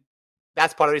 and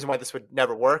that's part of the reason why this would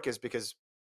never work is because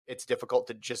it's difficult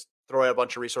to just throw a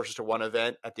bunch of resources to one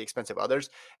event at the expense of others.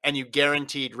 And you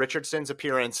guaranteed Richardson's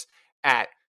appearance at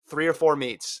 3 or 4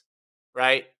 meets,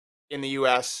 right, in the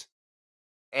U.S.,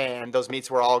 and those meets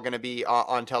were all going to be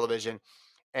on television.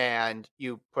 and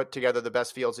you put together the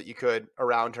best fields that you could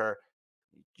around her.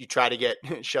 You try to get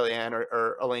Shelly Ann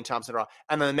or Elaine Thompson, and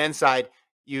on the men's side,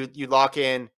 you lock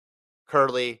in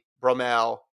Curley,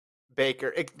 Bromell,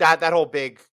 Baker, that whole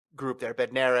big group there,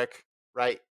 Bednarik,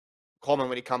 right? Coleman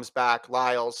when he comes back,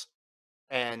 Lyles,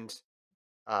 and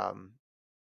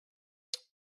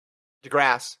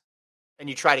DeGrasse, and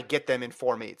you try to get them in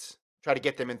 4 meets, try to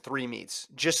get them in 3 meets,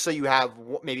 just so you have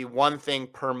maybe one thing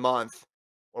per month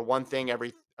or one thing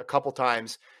every a couple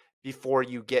times before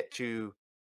you get to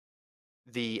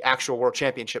the actual world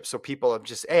championship. So people have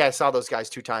just, hey, I saw those guys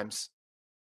 2 times.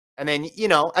 And then,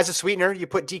 as a sweetener, you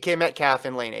put DK Metcalf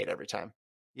in lane 8 every time.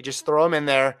 You just throw him in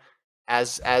there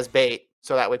as bait,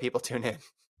 so that way people tune in.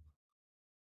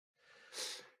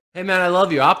 Hey man, I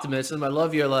love your optimism. I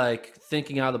love your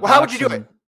thinking out of the box. How would you do it?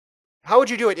 How would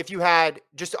you do it if you had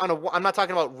just I'm not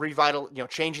talking about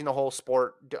changing the whole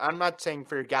sport. I'm not saying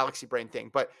for your galaxy brain thing,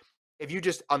 but if you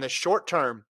just on the short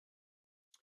term,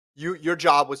 your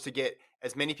job was to get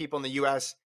as many people in the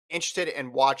U.S. interested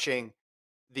in watching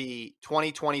the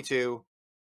 2022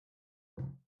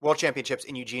 World Championships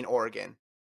in Eugene, Oregon,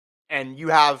 and you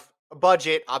have a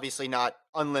budget, obviously not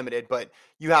unlimited, but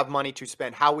you have money to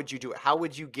spend. How would you do it? How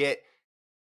would you get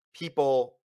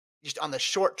people just on the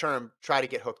short term try to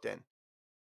get hooked in?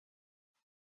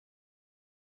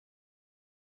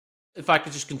 If I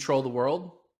could just control the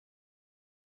world?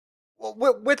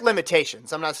 Well, with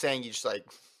limitations. I'm not saying you just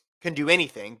can do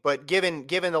anything, but given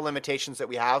the limitations that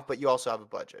we have, but you also have a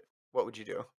budget, what would you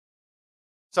do?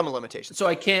 Some limitations. So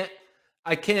I can't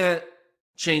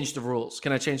change the rules.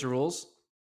 Can I change the rules?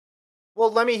 Well,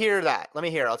 let me hear that. Let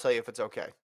me hear. I'll tell you if it's okay.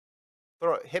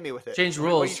 Hit me with it. Change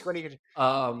rules. What are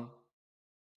you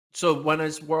so when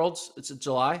is Worlds? It's in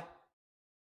July?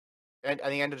 And at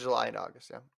the end of July and August,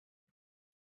 yeah.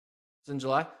 It's in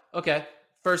July? Okay.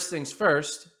 First things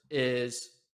first is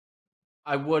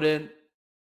I would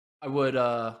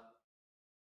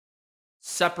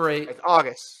separate. It's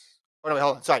August. Oh, no, wait,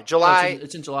 hold on. Sorry. July. No,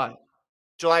 it's in July.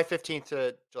 July 15th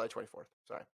to July 24th.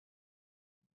 Sorry.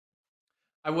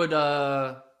 I would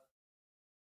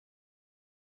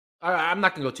I'm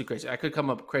not going to go too crazy. I could come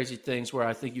up with crazy things where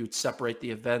I think you would separate the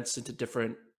events into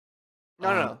different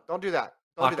No. Don't do that.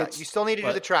 Don't do that. You still need to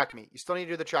do the track meet. You still need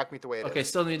to do the track meet the way it is. Okay,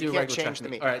 still need to do regular track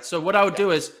meet. meet. All right, so what I would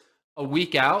do is a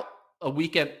weekend,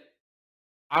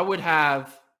 I would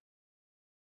have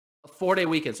a 4-day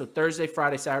weekend. So Thursday,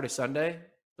 Friday, Saturday, Sunday,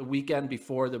 the weekend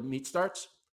before the meet starts.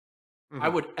 Mm-hmm. I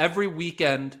would every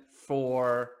weekend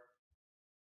for,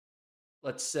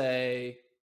 let's say,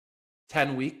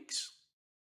 10 weeks,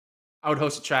 I would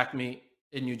host a track meet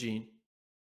in Eugene.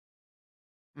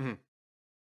 Mm-hmm.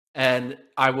 And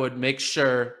I would make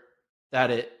sure that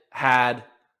it had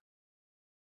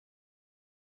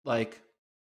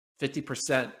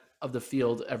 50% of the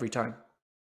field every time.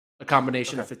 A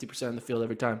combination of 50% of the field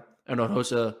every time. And I'd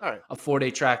host a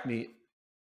 4-day track meet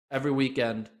every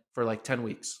weekend for 10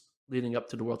 weeks leading up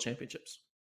to the World Championships.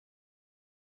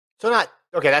 So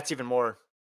that's even more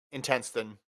intense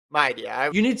than my idea.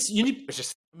 You need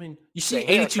you see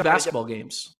 82 basketball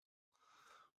games.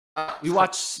 We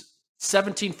watch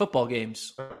 17 football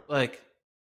games.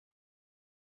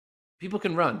 People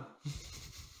can run.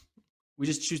 We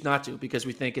just choose not to because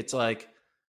we think it's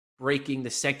breaking the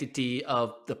sanctity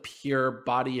of the pure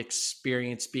body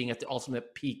experience being at the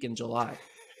ultimate peak in July.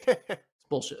 It's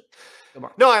bullshit. Come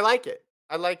on. No, I like it.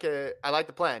 I like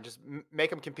the plan. Just make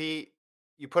them compete.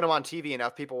 You put them on TV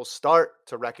enough, people will start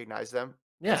to recognize them.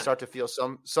 Yeah. Start to feel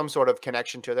some sort of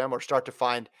connection to them, or start to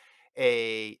find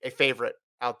a favorite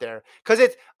out there.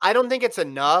 Because I don't think it's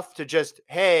enough to just,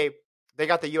 hey, they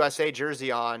got the USA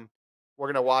jersey on, we're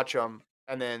gonna watch them,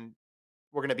 and then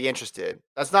we're gonna be interested.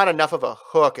 That's not enough of a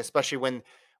hook, especially when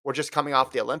we're just coming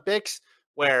off the Olympics,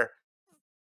 where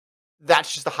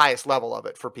that's just the highest level of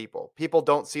it for people. People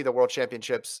don't see the World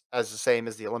Championships as the same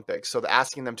as the Olympics. So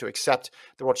asking them to accept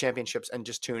the World Championships and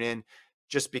just tune in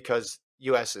just because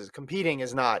US is competing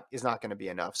is not going to be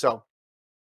enough. So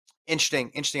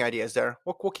interesting ideas there.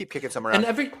 We'll keep kicking some around.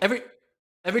 And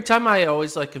every time I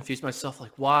always confuse myself,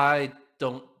 why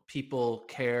don't people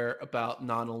care about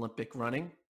non-Olympic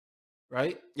running?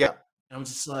 Right? Yeah. And I'm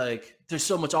just there's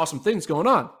so much awesome things going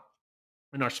on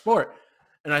in our sport.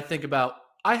 And I think about,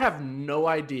 I have no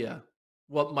idea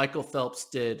what Michael Phelps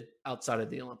did outside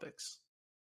of the Olympics.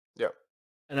 Yeah.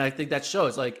 And I think that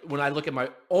shows. When I look at my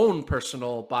own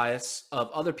personal bias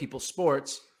of other people's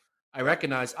sports, I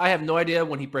recognize I have no idea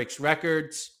when he breaks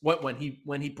records, when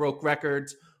he broke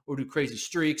records or do crazy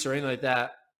streaks or anything like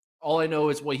that. All I know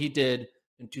is what he did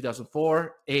in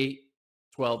 2004, 8,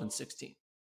 12, and 16.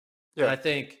 Yeah. And I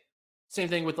think same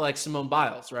thing with Simone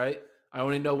Biles, right? I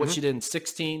only know what Mhm. she did in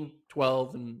 16,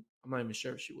 12, and I'm not even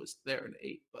sure if she was there in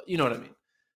 8, but you know what I mean.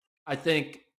 I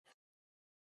think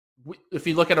if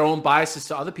you look at our own biases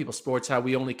to other people's sports, how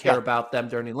we only care Yeah, about them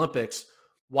during the Olympics,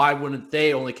 why wouldn't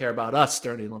they only care about us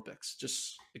during the Olympics?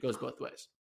 Just it goes both ways.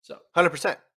 So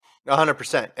 100%.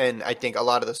 100%. And I think a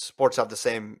lot of the sports have the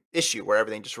same issue where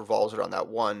everything just revolves around that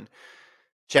one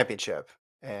championship.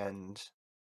 And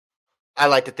I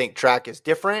like to think track is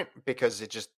different because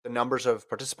the numbers of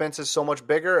participants is so much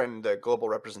bigger and the global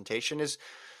representation is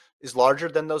larger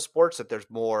than those sports, that there's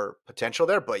more potential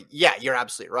there. But yeah, you're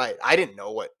absolutely right. I didn't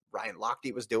know what Ryan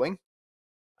Lochte was doing.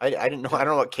 I didn't know. I yeah,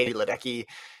 don't know what Katie Ledecky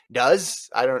does.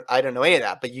 I don't know any of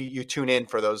that. But you tune in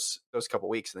for those couple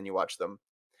weeks and then you watch them,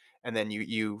 and then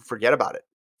you forget about it.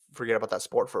 Forget about that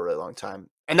sport for a really long time.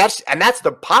 And that's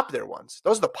the popular ones.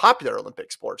 Those are the popular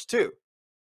Olympic sports too.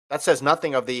 That says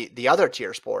nothing of the other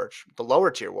tier sports, the lower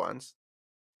tier ones,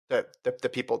 the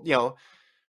people,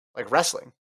 like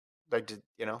wrestling, like,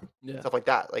 yeah. stuff like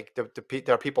that. Like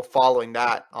there are people following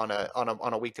that on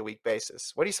a week to week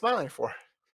basis. What are you smiling for?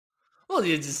 Well,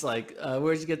 you're just like,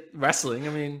 where'd you get wrestling?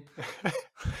 I mean,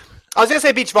 I was gonna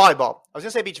say beach volleyball.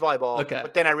 okay,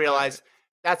 But then I all right. realized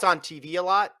that's on TV a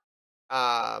lot.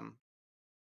 Um,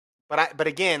 but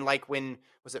again, like when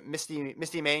was it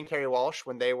Misty May and Carrie Walsh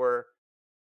when they were,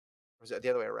 or was it the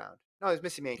other way around? No, it was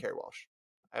Misty May and Carrie Walsh.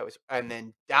 And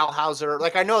then Dalhouser.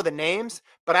 Like I know the names,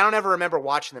 but I don't ever remember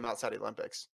watching them outside the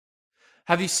Olympics.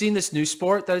 Have you seen this new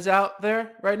sport that is out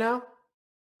there right now?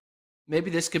 Maybe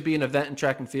this could be an event in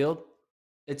track and field.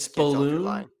 It's Can't tell if you're balloon.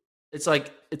 lying.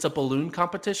 It's a balloon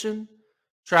competition.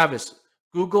 Travis,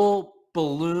 Google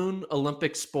balloon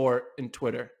Olympic sport in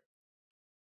Twitter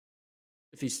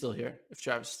if he's still here. If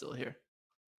Travis is still here.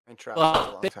 And Travis left a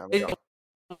Well, long time ago.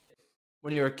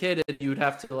 when you were a kid, you'd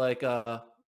have to like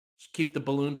keep the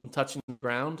balloon from touching the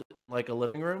ground like a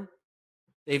living room.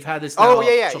 They've had this Oh now yeah,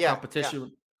 yeah, official yeah, yeah,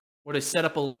 competition where they set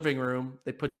up a living room,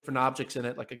 they put different objects in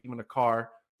it, like even a car,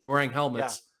 wearing yeah,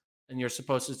 helmets, and you're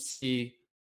supposed to see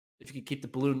if you can keep the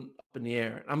balloon up in the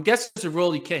air. I'm guessing there's a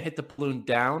rule you can't hit the balloon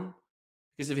down,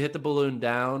 because if you hit the balloon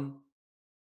down,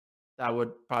 that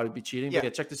would probably be cheating. But yeah. yeah,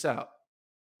 check this out.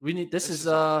 We need this This is is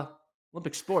on.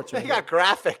 Olympic sports They right got here.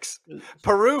 graphics.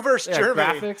 Peru versus Yeah,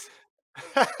 Germany.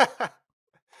 graphics.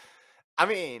 I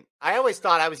mean, I always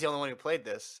thought I was the only one who played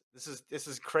this. This is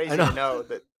I crazy know. to know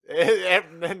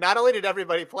that not only did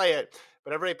everybody play it,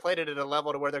 but everybody played it at a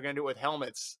level to where they're going to do it with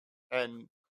helmets. And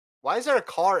why is there a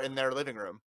car in their living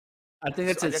room? I think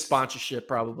it's I its guess it's. sponsorship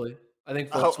probably. I think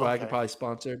Oh, Volkswagen okay. probably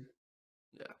sponsored.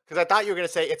 Yeah. Because I thought you were going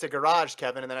to say it's a garage,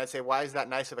 Kevin, and then I'd say, why is that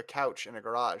nice of a couch in a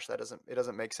garage? It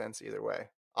doesn't make sense either way.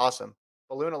 Awesome.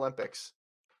 Balloon Olympics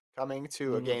coming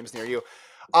to a Mm. games near you.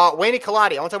 Wayne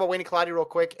Kaladi. I want to talk about Wayne Kaladi real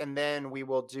quick, and then we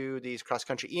will do these cross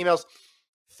country emails.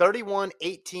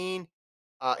 31-18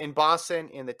 in Boston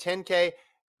in the 10K.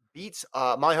 Beats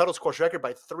Molly Huddle's course record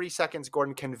by 3 seconds.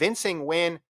 Gordon, convincing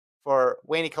win for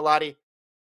Wayne Kaladi.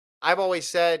 I've always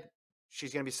said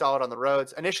she's going to be solid on the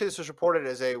roads. Initially, this was reported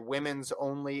as a women's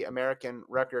only American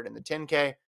record in the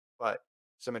 10K, but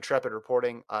some intrepid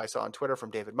reporting I saw on Twitter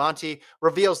from David Monty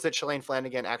reveals that Shalane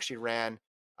Flanagan actually ran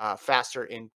faster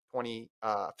in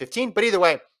 2015. But either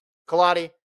way, Kaladi,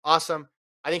 awesome.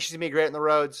 I think she's going to be great on the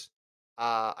roads.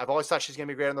 I've always thought she's going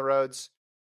to be great on the roads,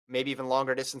 maybe even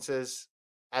longer distances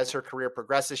as her career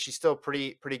progresses. She's still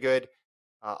pretty good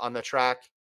on the track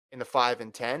in the 5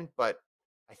 and 10, but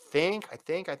I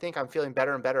think I'm feeling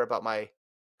better and better about my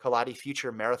Kaladi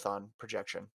future marathon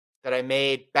projection that I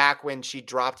made back when she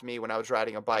dropped me when I was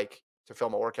riding a bike to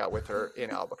film a workout with her in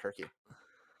Albuquerque.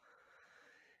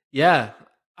 Yeah.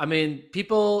 I mean,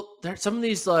 people, there's some of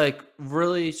these like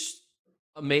really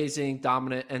amazing,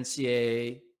 dominant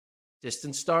NCAA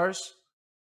distance stars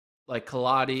like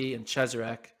Kaladi and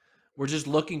Cheserek. We're just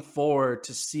looking forward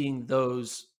to seeing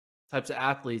those types of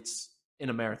athletes in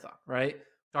a marathon, right?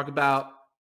 Talk about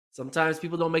sometimes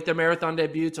people don't make their marathon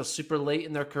debut till super late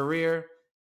in their career.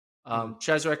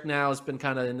 Cheserek now has been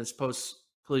kind of in his post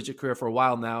collegiate career for a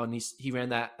while now, and he ran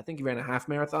that. I think he ran a half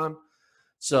marathon.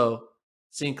 So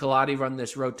seeing Kaladi run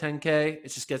this road 10K, it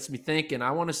just gets me thinking.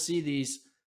 I want to see these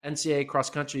NCAA cross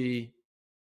country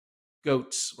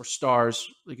goats or stars.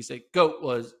 Like you say,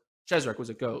 Cheserek was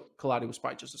a goat. Kaladi was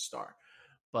probably just a star,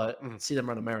 but Mhm. see them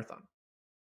run a marathon.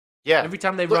 Yeah. Every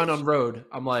time they Look, run on road,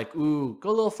 I'm like, ooh, go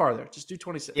a little farther. Just do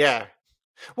 26. yeah.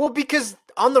 Well, because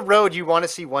on the road you want to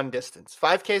see one distance.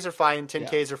 5Ks are fine, Yeah.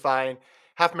 10Ks are fine,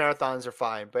 half marathons are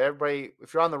fine. But everybody,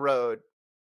 if you're on the road,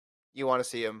 you want to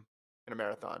see them in a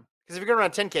marathon. Because if you're going to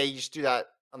run 10K, you just do that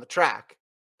on the track.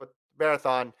 But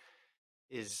marathon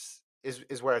is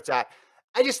where it's at.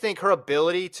 I just think her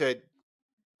ability to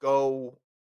go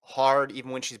hard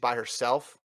even when she's by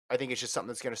herself. I think it's just something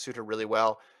that's going to suit her really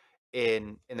well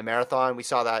in the marathon. We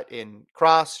saw that in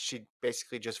cross. She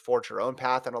basically just forged her own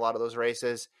path in a lot of those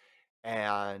races,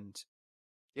 and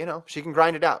she can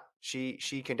grind it out. She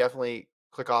can definitely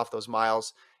click off those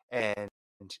miles and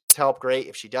help. Great.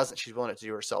 If she doesn't, she's willing to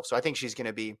do herself. So I think she's going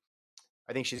to be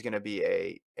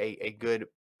a good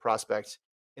prospect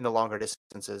in the longer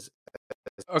distances.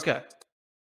 Okay.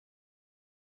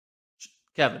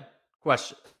 Kevin,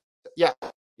 question. Yeah.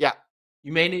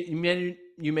 You may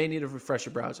need to refresh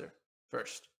your browser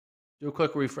first. Do a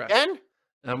quick refresh. Again?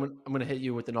 And I'm going to hit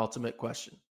you with an ultimate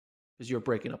question because you're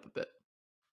breaking up a bit.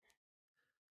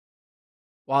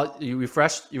 While you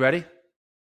refresh, you ready?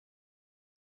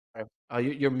 Okay.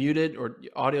 You're muted or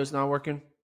your audio's not working?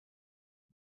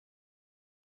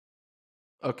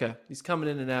 Okay. He's coming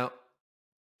in and out.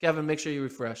 Kevin, make sure you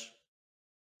refresh.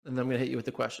 And then I'm going to hit you with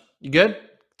the question. You good?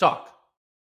 Talk.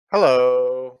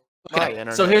 Hello. Okay.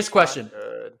 So here's the question.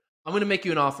 I'm going to make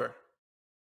you an offer.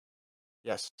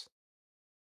 Yes.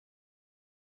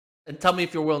 And tell me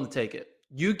if you're willing to take it.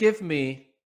 You give me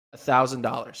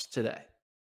 $1,000 today.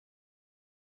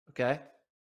 Okay?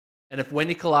 And if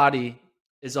Wendy Colati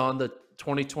is on the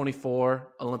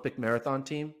 2024 Olympic marathon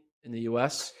team in the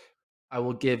U.S., I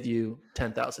will give you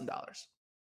 $10,000.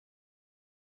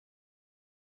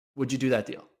 Would you do that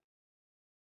deal?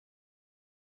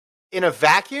 In a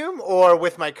vacuum or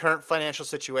with my current financial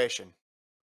situation?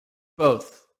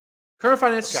 Both. Current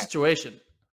financial situation.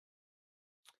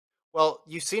 Well,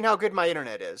 you've seen how good my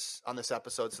internet is on this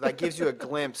episode, so that gives you a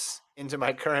glimpse into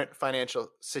my current financial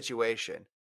situation.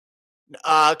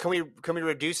 Can we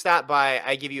reduce that by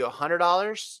I give you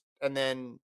 $100, and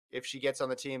then if she gets on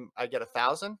the team, I get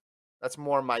 $1,000? That's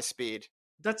more my speed.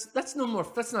 That's no more.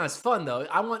 That's not as fun though.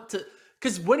 I want to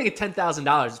because winning at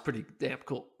 $10,000 is pretty damn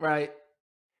cool, right?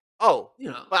 Oh,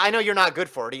 but I know you're not good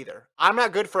for it either. I'm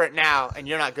not good for it now, and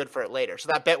you're not good for it later. So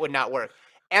that bet would not work.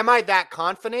 Am I that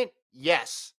confident?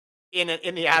 Yes. In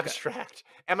the abstract. Okay.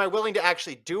 Am I willing to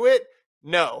actually do it?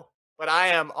 No. But I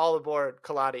am all aboard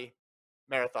Colati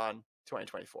Marathon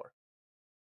 2024.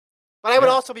 But I would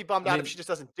also be bummed out if she just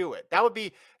doesn't do it. That would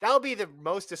be the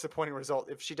most disappointing result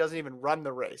if she doesn't even run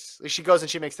the race. If she goes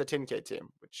and she makes the 10K team,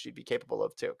 which she'd be capable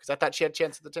of too. Because I thought she had a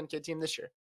chance at the 10K team this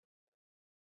year.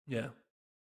 Yeah.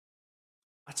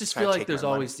 I just feel like there's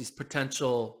always these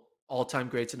potential all-time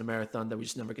greats in the marathon that we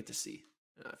just never get to see.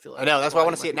 I feel like I know. That's why I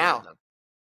want to see it now.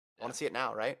 I want to see it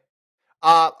now, right?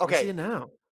 Okay. See it now.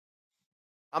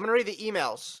 I'm going to read the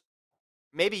emails.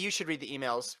 Maybe you should read the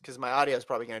emails because my audio is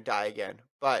probably going to die again.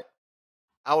 But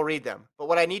I will read them. But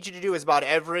what I need you to do is about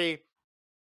every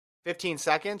 15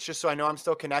 seconds, just so I know I'm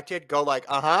still connected, go like,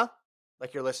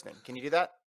 like you're listening. Can you do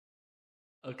that?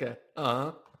 Okay.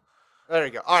 There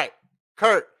you go. All right.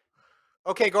 Kurt.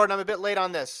 Okay, Gordon, I'm a bit late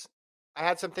on this. I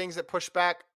had some things that pushed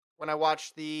back when I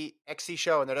watched the XC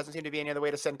show, and there doesn't seem to be any other way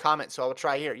to send comments, so I will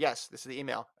try here. Yes, this is the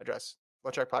email address,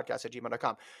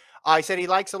 FloTrackPodcast@gmail.com. He said he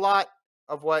likes a lot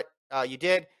of what you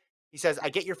did. He says, I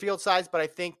get your field size, but I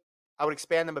think I would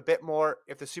expand them a bit more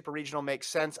if the super regional makes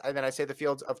sense. And then I say the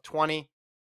fields of 20,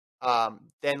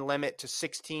 then limit to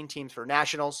 16 teams for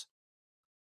nationals.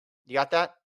 You got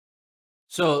that?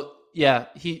 So, yeah,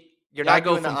 You're not I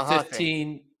go doing from the 15.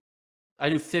 Thing. I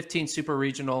do 15 super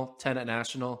regional, 10 at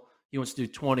national. He wants to do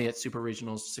 20 at super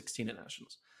regionals, 16 at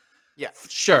nationals. Yeah,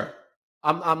 sure.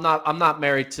 I'm not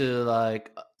married to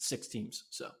like 6 teams,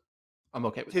 so I'm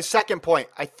okay with his that. Second point.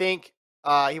 I think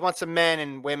he wants the men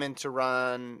and women to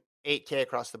run 8K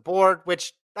across the board,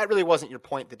 which that really wasn't your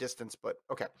point, the distance, but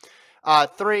okay.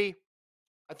 3,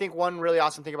 I think one really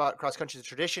awesome thing about cross country is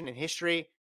tradition and history.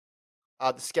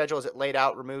 The schedule as it laid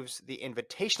out removes the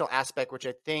invitational aspect, which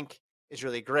I think is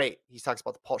really great. He talks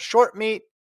about the Paul Short meet.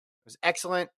 It was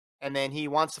excellent. And then he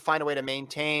wants to find a way to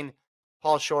maintain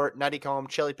Paul Short, Nutty Comb,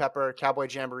 Chili Pepper, Cowboy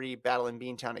Jamboree, Battle in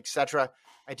Beantown, etc.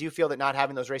 I do feel that not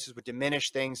having those races would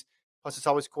diminish things. Plus, it's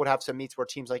always cool to have some meets where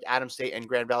teams like Adams State and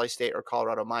Grand Valley State or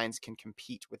Colorado Mines can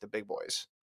compete with the big boys.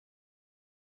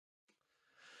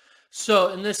 So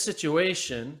in this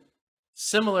situation,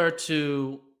 similar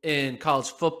to in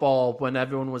college football, when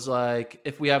everyone was like,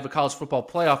 if we have a college football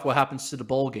playoff, what happens to the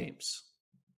bowl games?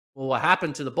 Well, what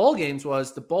happened to the bowl games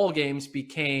was the bowl games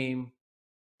became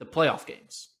the playoff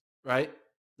games, right?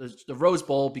 The Rose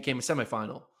Bowl became a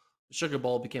semifinal. The Sugar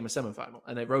Bowl became a semifinal,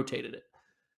 and they rotated it.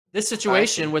 This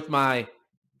situation with my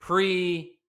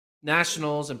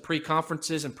pre-nationals and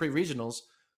pre-conferences and pre-regionals,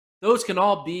 those can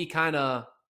all be kind of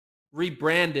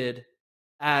rebranded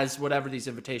as whatever these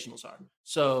invitationals are.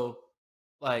 So,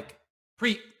 like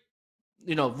Roy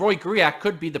Griak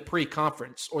could be the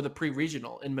pre-conference or the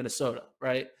pre-regional in Minnesota,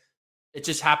 right? It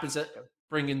just happens that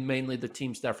bring in mainly the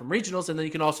teams that are from regionals, and then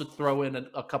you can also throw in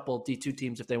a couple D2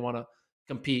 teams if they want to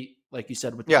compete, like you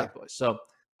said, with the big boys. So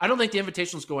I don't think the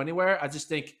invitationals go anywhere. I just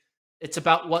think it's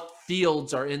about what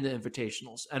fields are in the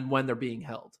invitationals and when they're being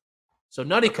held. So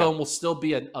Nuttycombe will still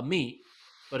be a meet,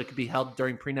 but it could be held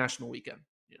during pre-national weekend.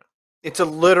 It's a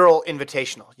literal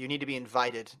invitational. You need to be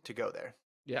invited to go there.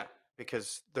 Yeah.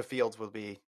 Because the fields will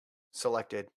be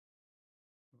selected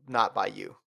not by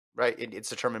you, right? It's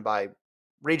determined by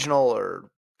regional or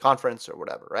conference or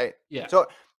whatever, right? Yeah. So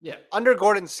under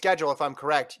Gordon's schedule, if I'm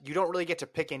correct, you don't really get to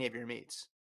pick any of your meets,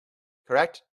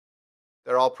 correct?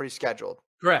 They're all pre-scheduled.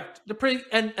 Correct.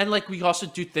 And like we also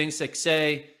do things like,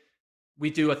 say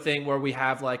we do a thing where we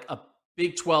have like a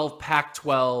Big 12,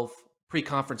 Pac-12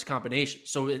 pre-conference combination.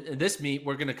 So in this meet,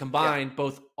 we're going to combine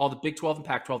both all the Big 12 and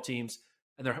Pac-12 teams,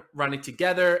 and they're running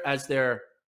together as their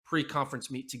pre-conference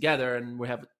meet together, and we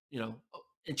have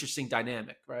interesting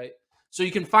dynamic, right? So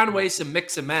you can find ways to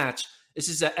mix and match. It's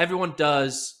just that everyone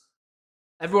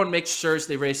makes sure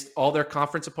they race all their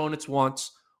conference opponents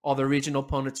once, all their regional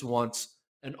opponents once,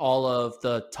 and all of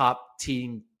the top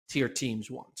tier teams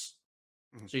once.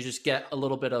 So you just get a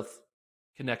little bit of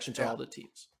connection to all the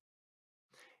teams.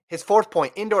 His fourth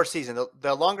point, indoor season.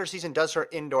 The longer season does hurt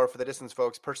indoor for the distance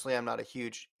folks. Personally, I'm not a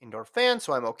huge indoor fan,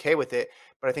 so I'm okay with it.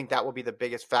 But I think that will be the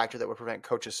biggest factor that would prevent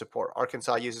coaches' support.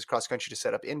 Arkansas uses cross-country to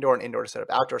set up indoor and indoor to set up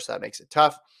outdoor, so that makes it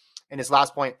tough. And his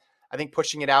last point, I think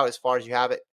pushing it out as far as you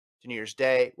have it to New Year's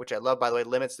Day, which I love, by the way,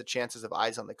 limits the chances of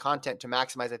eyes on the content. To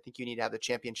maximize, I think you need to have the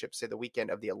championship, say, the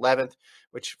weekend of the 11th,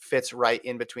 which fits right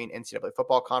in between NCAA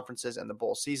football conferences and the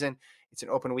bowl season. It's an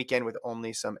open weekend with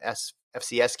only some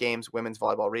FCS games, women's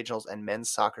volleyball regionals, and men's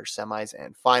soccer semis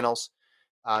and finals.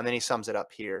 And then he sums it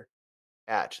up here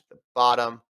at the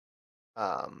bottom.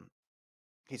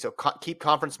 Keep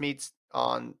conference meets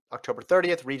on October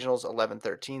 30th, regionals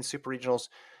 11-13, super regionals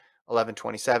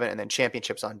 11-27, and then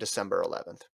championships on December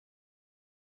 11th.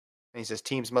 And he says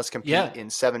teams must compete in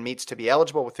 7 meets to be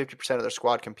eligible, with 50% of their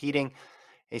squad competing. And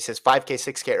he says 5K,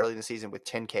 6K early in the season with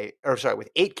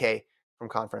 8K from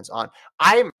conference on.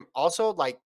 I'm also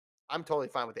I'm totally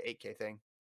fine with the 8K thing.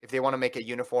 If they want to make a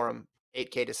uniform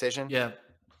 8K decision,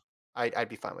 I'd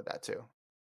be fine with that too.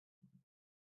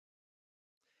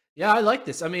 Yeah, I like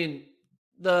this. I mean,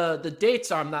 the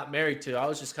dates I'm not married to. I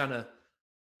was just kind of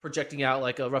projecting out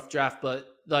like a rough draft,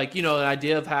 but the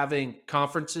idea of having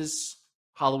conferences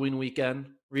Halloween weekend,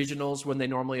 regionals when they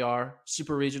normally are,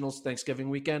 super regionals Thanksgiving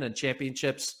weekend, and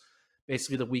championships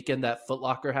basically the weekend that Foot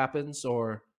Locker happens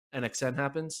or NXN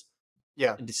happens.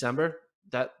 Yeah, in December.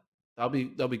 That'll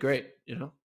be great.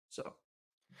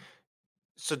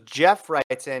 So Jeff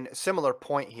writes in a similar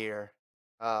point here.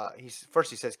 He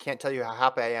says, "Can't tell you how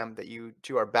happy I am that you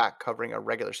two are back covering a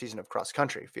regular season of cross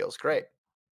country. Feels great."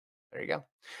 There you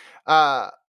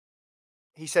go.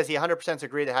 He says he 100%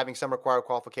 agree that having some required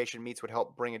qualification meets would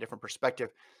help bring a different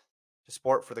perspective to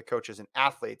sport for the coaches and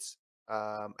athletes.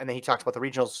 And then he talks about the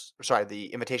the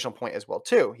invitational point as well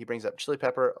too. He brings up Chili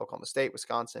Pepper, Oklahoma State,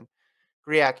 Wisconsin,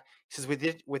 GRIAC. He says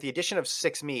with the addition of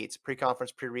 6 meets,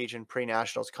 pre-conference, pre-region,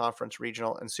 pre-nationals, conference,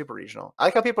 regional, and super regional. I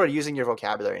like how people are using your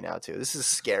vocabulary now too. This is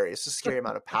scary. It's a scary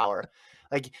amount of power.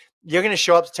 Like, you're going to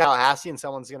show up to Tallahassee and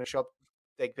someone's going to show up.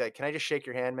 Like, can I just shake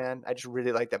your hand, man? I just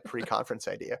really like that pre-conference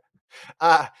idea.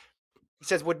 He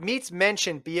says, would meets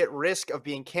mentioned be at risk of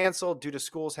being canceled due to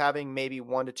schools having maybe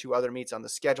 1 to 2 other meets on the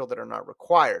schedule that are not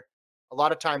required? A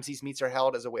lot of times these meets are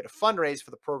held as a way to fundraise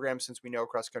for the program, since we know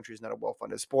cross country is not a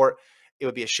well-funded sport. It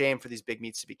would be a shame for these big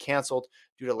meets to be canceled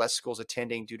due to less schools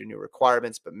attending due to new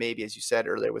requirements. But maybe, as you said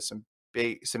earlier, with some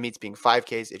meets being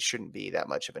 5Ks, it shouldn't be that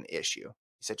much of an issue.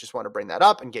 He said, just want to bring that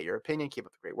up and get your opinion. Keep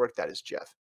up the great work. That is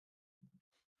Jeff.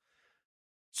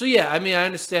 So yeah, I mean, I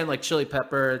understand like Chili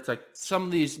Pepper. It's like some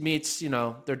of these meets,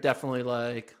 they're definitely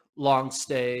like long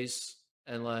stays,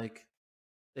 and like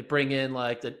they bring in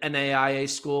like the NAIA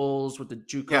schools with the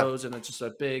JUCOs, and it's just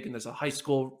a big, and there's a high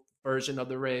school version of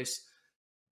the race,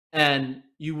 and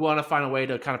you want to find a way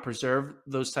to kind of preserve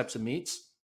those types of meets.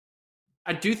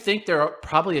 I do think there are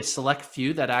probably a select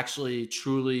few that actually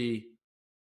truly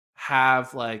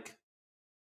have like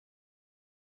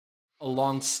a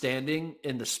long standing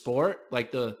in the sport,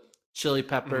 like the Chili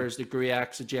Peppers, the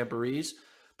GRIACs, the Jamborees.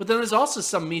 But then there's also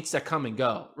some meets that come and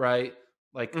go, right?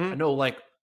 Like, I know like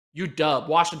UW,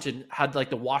 Washington had like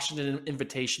the Washington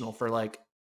Invitational for like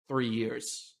 3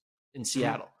 years in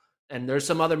Seattle. And there's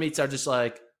some other meets that are just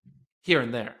like here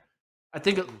and there. I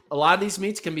think a lot of these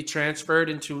meets can be transferred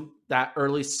into that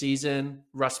early season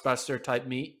Rust Buster type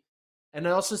meet. And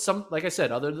then also some, like I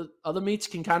said, other meets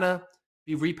can kind of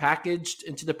be repackaged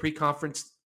into the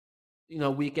pre-conference,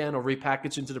 weekend, or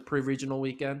repackaged into the pre-regional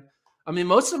weekend. I mean,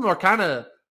 most of them are kind of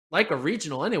like a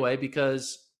regional anyway,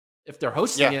 because if they're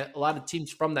hosting Yeah. it, a lot of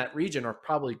teams from that region are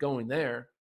probably going there.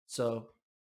 So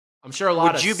I'm sure a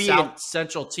lot Would of you be in? South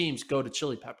Central teams go to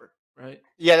Chili Pepper, right?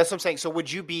 Yeah, that's what I'm saying. So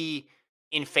would you be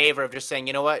in favor of just saying,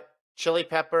 you know what, Chili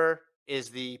Pepper is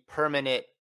the permanent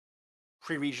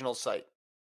pre-regional site?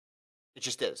 It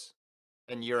just is,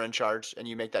 and you're in charge, and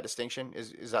you make that distinction.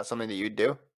 Is that something that you'd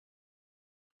do?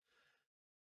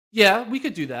 Yeah, we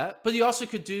could do that. But you also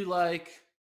could do like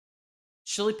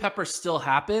Chili Pepper still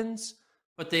happens,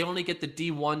 but they only get the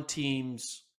D1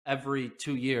 teams every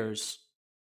 2 years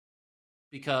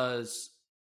because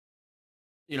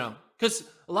because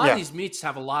a lot of Yeah. these meets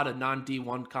have a lot of non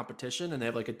D1 competition and they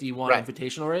have like a D1 Right.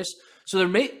 invitational race. So their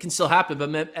mate can still happen,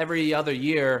 but every other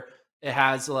year it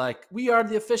has like, we are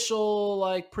the official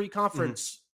like pre Hmm.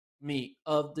 conference meet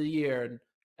of the year. And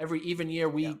every even year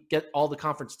Yeah. we get all the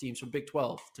conference teams from Big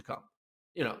 12 to come.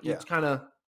 You Yeah. kind of,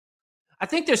 I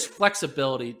think there's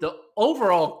flexibility. The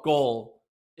overall goal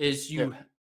is Yeah. you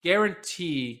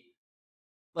guarantee,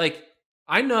 like,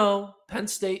 I know Penn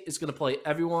State is going to play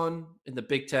everyone in the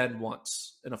Big Ten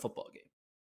once in a football game.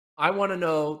 I want to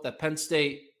know that Penn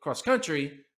State cross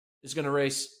country is going to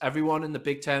race everyone in the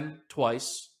Big Ten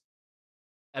twice,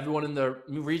 everyone in the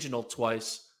regional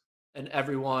twice, and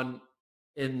everyone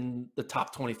in the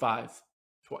top 25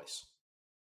 twice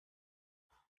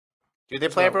Do they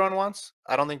as play well. everyone once?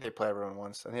 I don't think they play everyone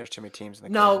once. I think there's too many teams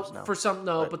in the conference No, now. for some,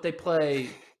 no, But but they play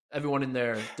everyone in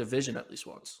their division at least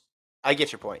once. I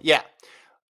get your point. Yeah.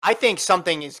 I think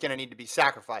something is going to need to be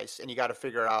sacrificed, and you got to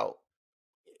figure out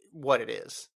what it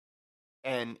is.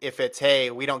 And if it's,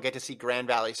 hey, we don't get to see Grand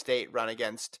Valley State run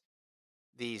against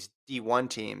these D1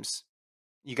 teams,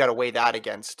 you got to weigh that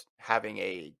against having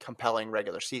a compelling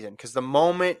regular season. Because the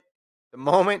moment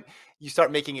you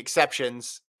start making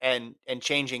exceptions and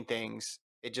changing things,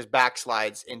 it just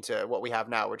backslides into what we have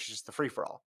now, which is just the free for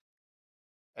all.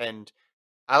 And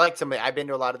I've been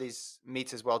to a lot of these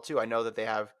meets as well too. I know that they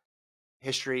have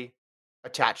history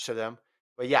attached to them,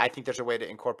 but yeah, I think there's a way to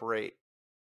incorporate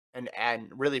and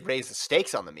really raise the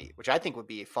stakes on the meet, which I think would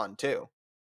be fun too.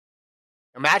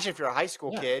 Imagine if you're a high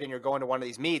school Yeah. kid and you're going to one of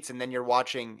these meets and then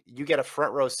you get a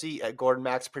front row seat at Gordon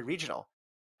Mack's pre-regional.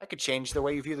 That could change the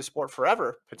way you view the sport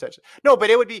forever, potentially. No, but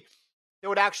there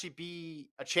would actually be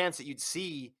a chance that you'd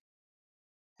see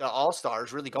the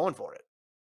all-stars really going for it,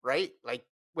 right? Like,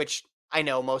 which I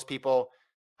know most people,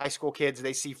 high school kids,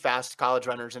 they see fast college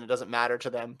runners and it doesn't matter to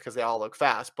them because they all look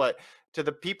fast. But to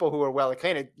the people who are well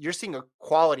acquainted, you're seeing a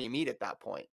quality meet at that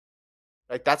point.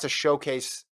 Like, that's a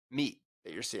showcase meet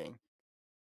that you're seeing.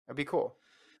 That'd be cool.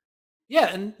 Yeah,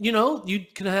 and you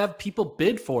can have people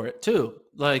bid for it too.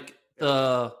 Like Yeah.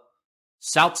 the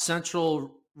South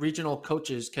Central regional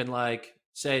coaches can like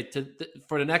say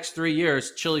for the next 3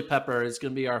 years, Chili Pepper is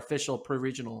going to be our official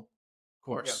pre-regional Yeah.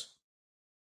 course.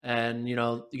 And you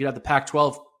could have the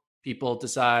Pac-12 people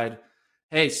decide,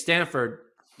 hey,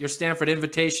 Stanford, your Stanford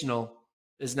Invitational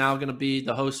is now going to be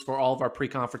the host for all of our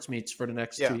pre-conference meets for the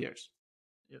next Yeah. 2 years.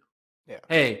 Yeah. Yeah.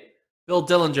 Hey, Bill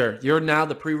Dillinger, you're now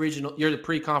the pre-regional, you're the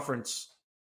pre-conference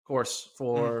course Mhm.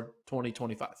 for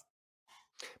 2025.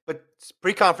 But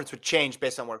pre-conference would change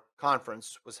based on where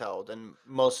conference was held, and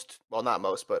not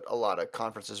most, but a lot of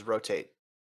conferences rotate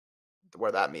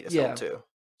where that meet is held Yeah. too.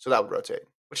 So that would rotate,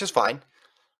 which is fine.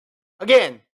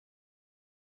 Again,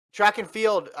 track and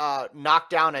field knocked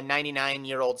down a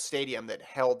 99-year-old stadium that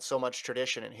held so much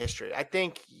tradition and history. I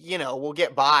think we'll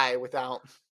get by without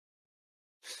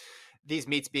these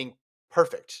meets being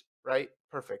perfect, right?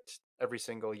 Perfect every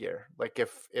single year. Like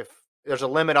if there's a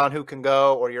limit on who can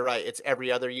go, or you're right, it's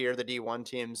every other year the D1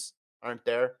 teams aren't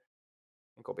there, I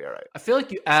think we'll be all right. I feel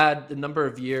like you add the number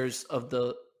of years of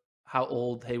the how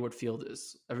old Hayward Field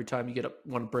is every time you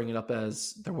want to bring it up,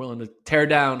 as they're willing to tear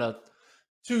down a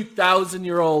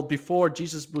 2,000-year-old before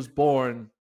Jesus was born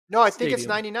No, I think it's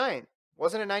stadium. 99.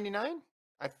 Wasn't it 99?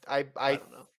 I I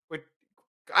don't know. would.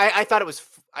 I thought it was.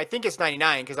 I think it's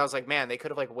 99 because I was like, man, they could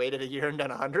have like waited a year and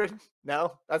done 100.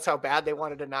 No, that's how bad they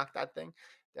wanted to knock that thing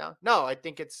down. No, I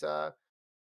think it's. I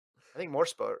think more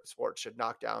sports should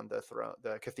knock down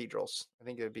the cathedrals. I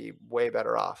think it'd be way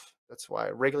better off. That's why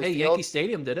Wrigley Hey, Yankee Field.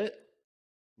 Stadium did it.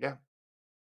 Yeah,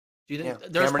 Do you yeah.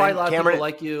 think there's probably a lot of people Cameron.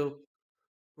 like you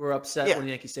who were upset Yeah, when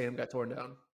Yankee Stadium got torn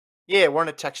down? yeah. We're in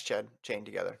a text chain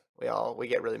together. We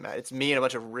get really mad. It's me and a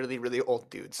bunch of really really old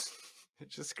dudes.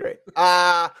 It's just great.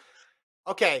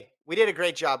 Okay, we did a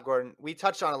great job, Gordon. We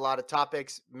touched on a lot of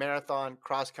topics: marathon,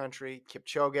 cross country,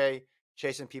 Kipchoge,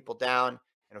 chasing people down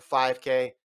in a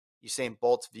 5K, Usain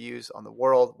Bolt's views on the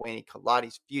world, Wayne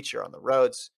Kaladi's future on the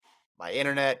roads. My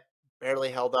internet barely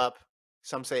held up.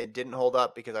 Some say it didn't hold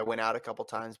up because I went out a couple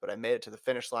times, but I made it to the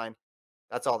finish line.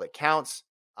 That's all that counts.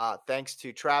 Thanks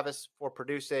to Travis for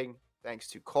producing. Thanks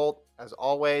to Colt, as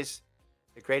always,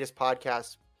 the greatest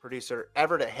podcast producer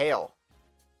ever to hail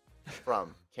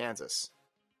from Kansas.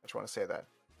 I just want to say that.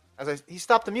 He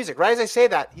stopped the music. Right as I say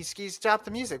that, he stopped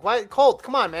the music. Why, Colt?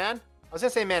 Come on, man. I was gonna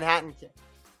say Manhattan.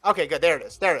 Okay, good. There it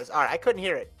is. All right, I couldn't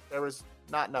hear it. There was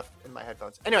not enough in my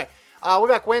headphones. Anyway, we're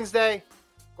back Wednesday.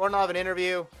 Gordon will have an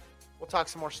interview. We'll talk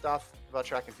some more stuff about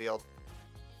track and field.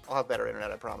 I'll have better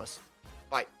internet, I promise.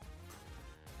 Bye.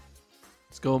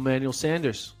 Let's go, Emmanuel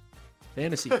Sanders.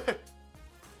 Fantasy.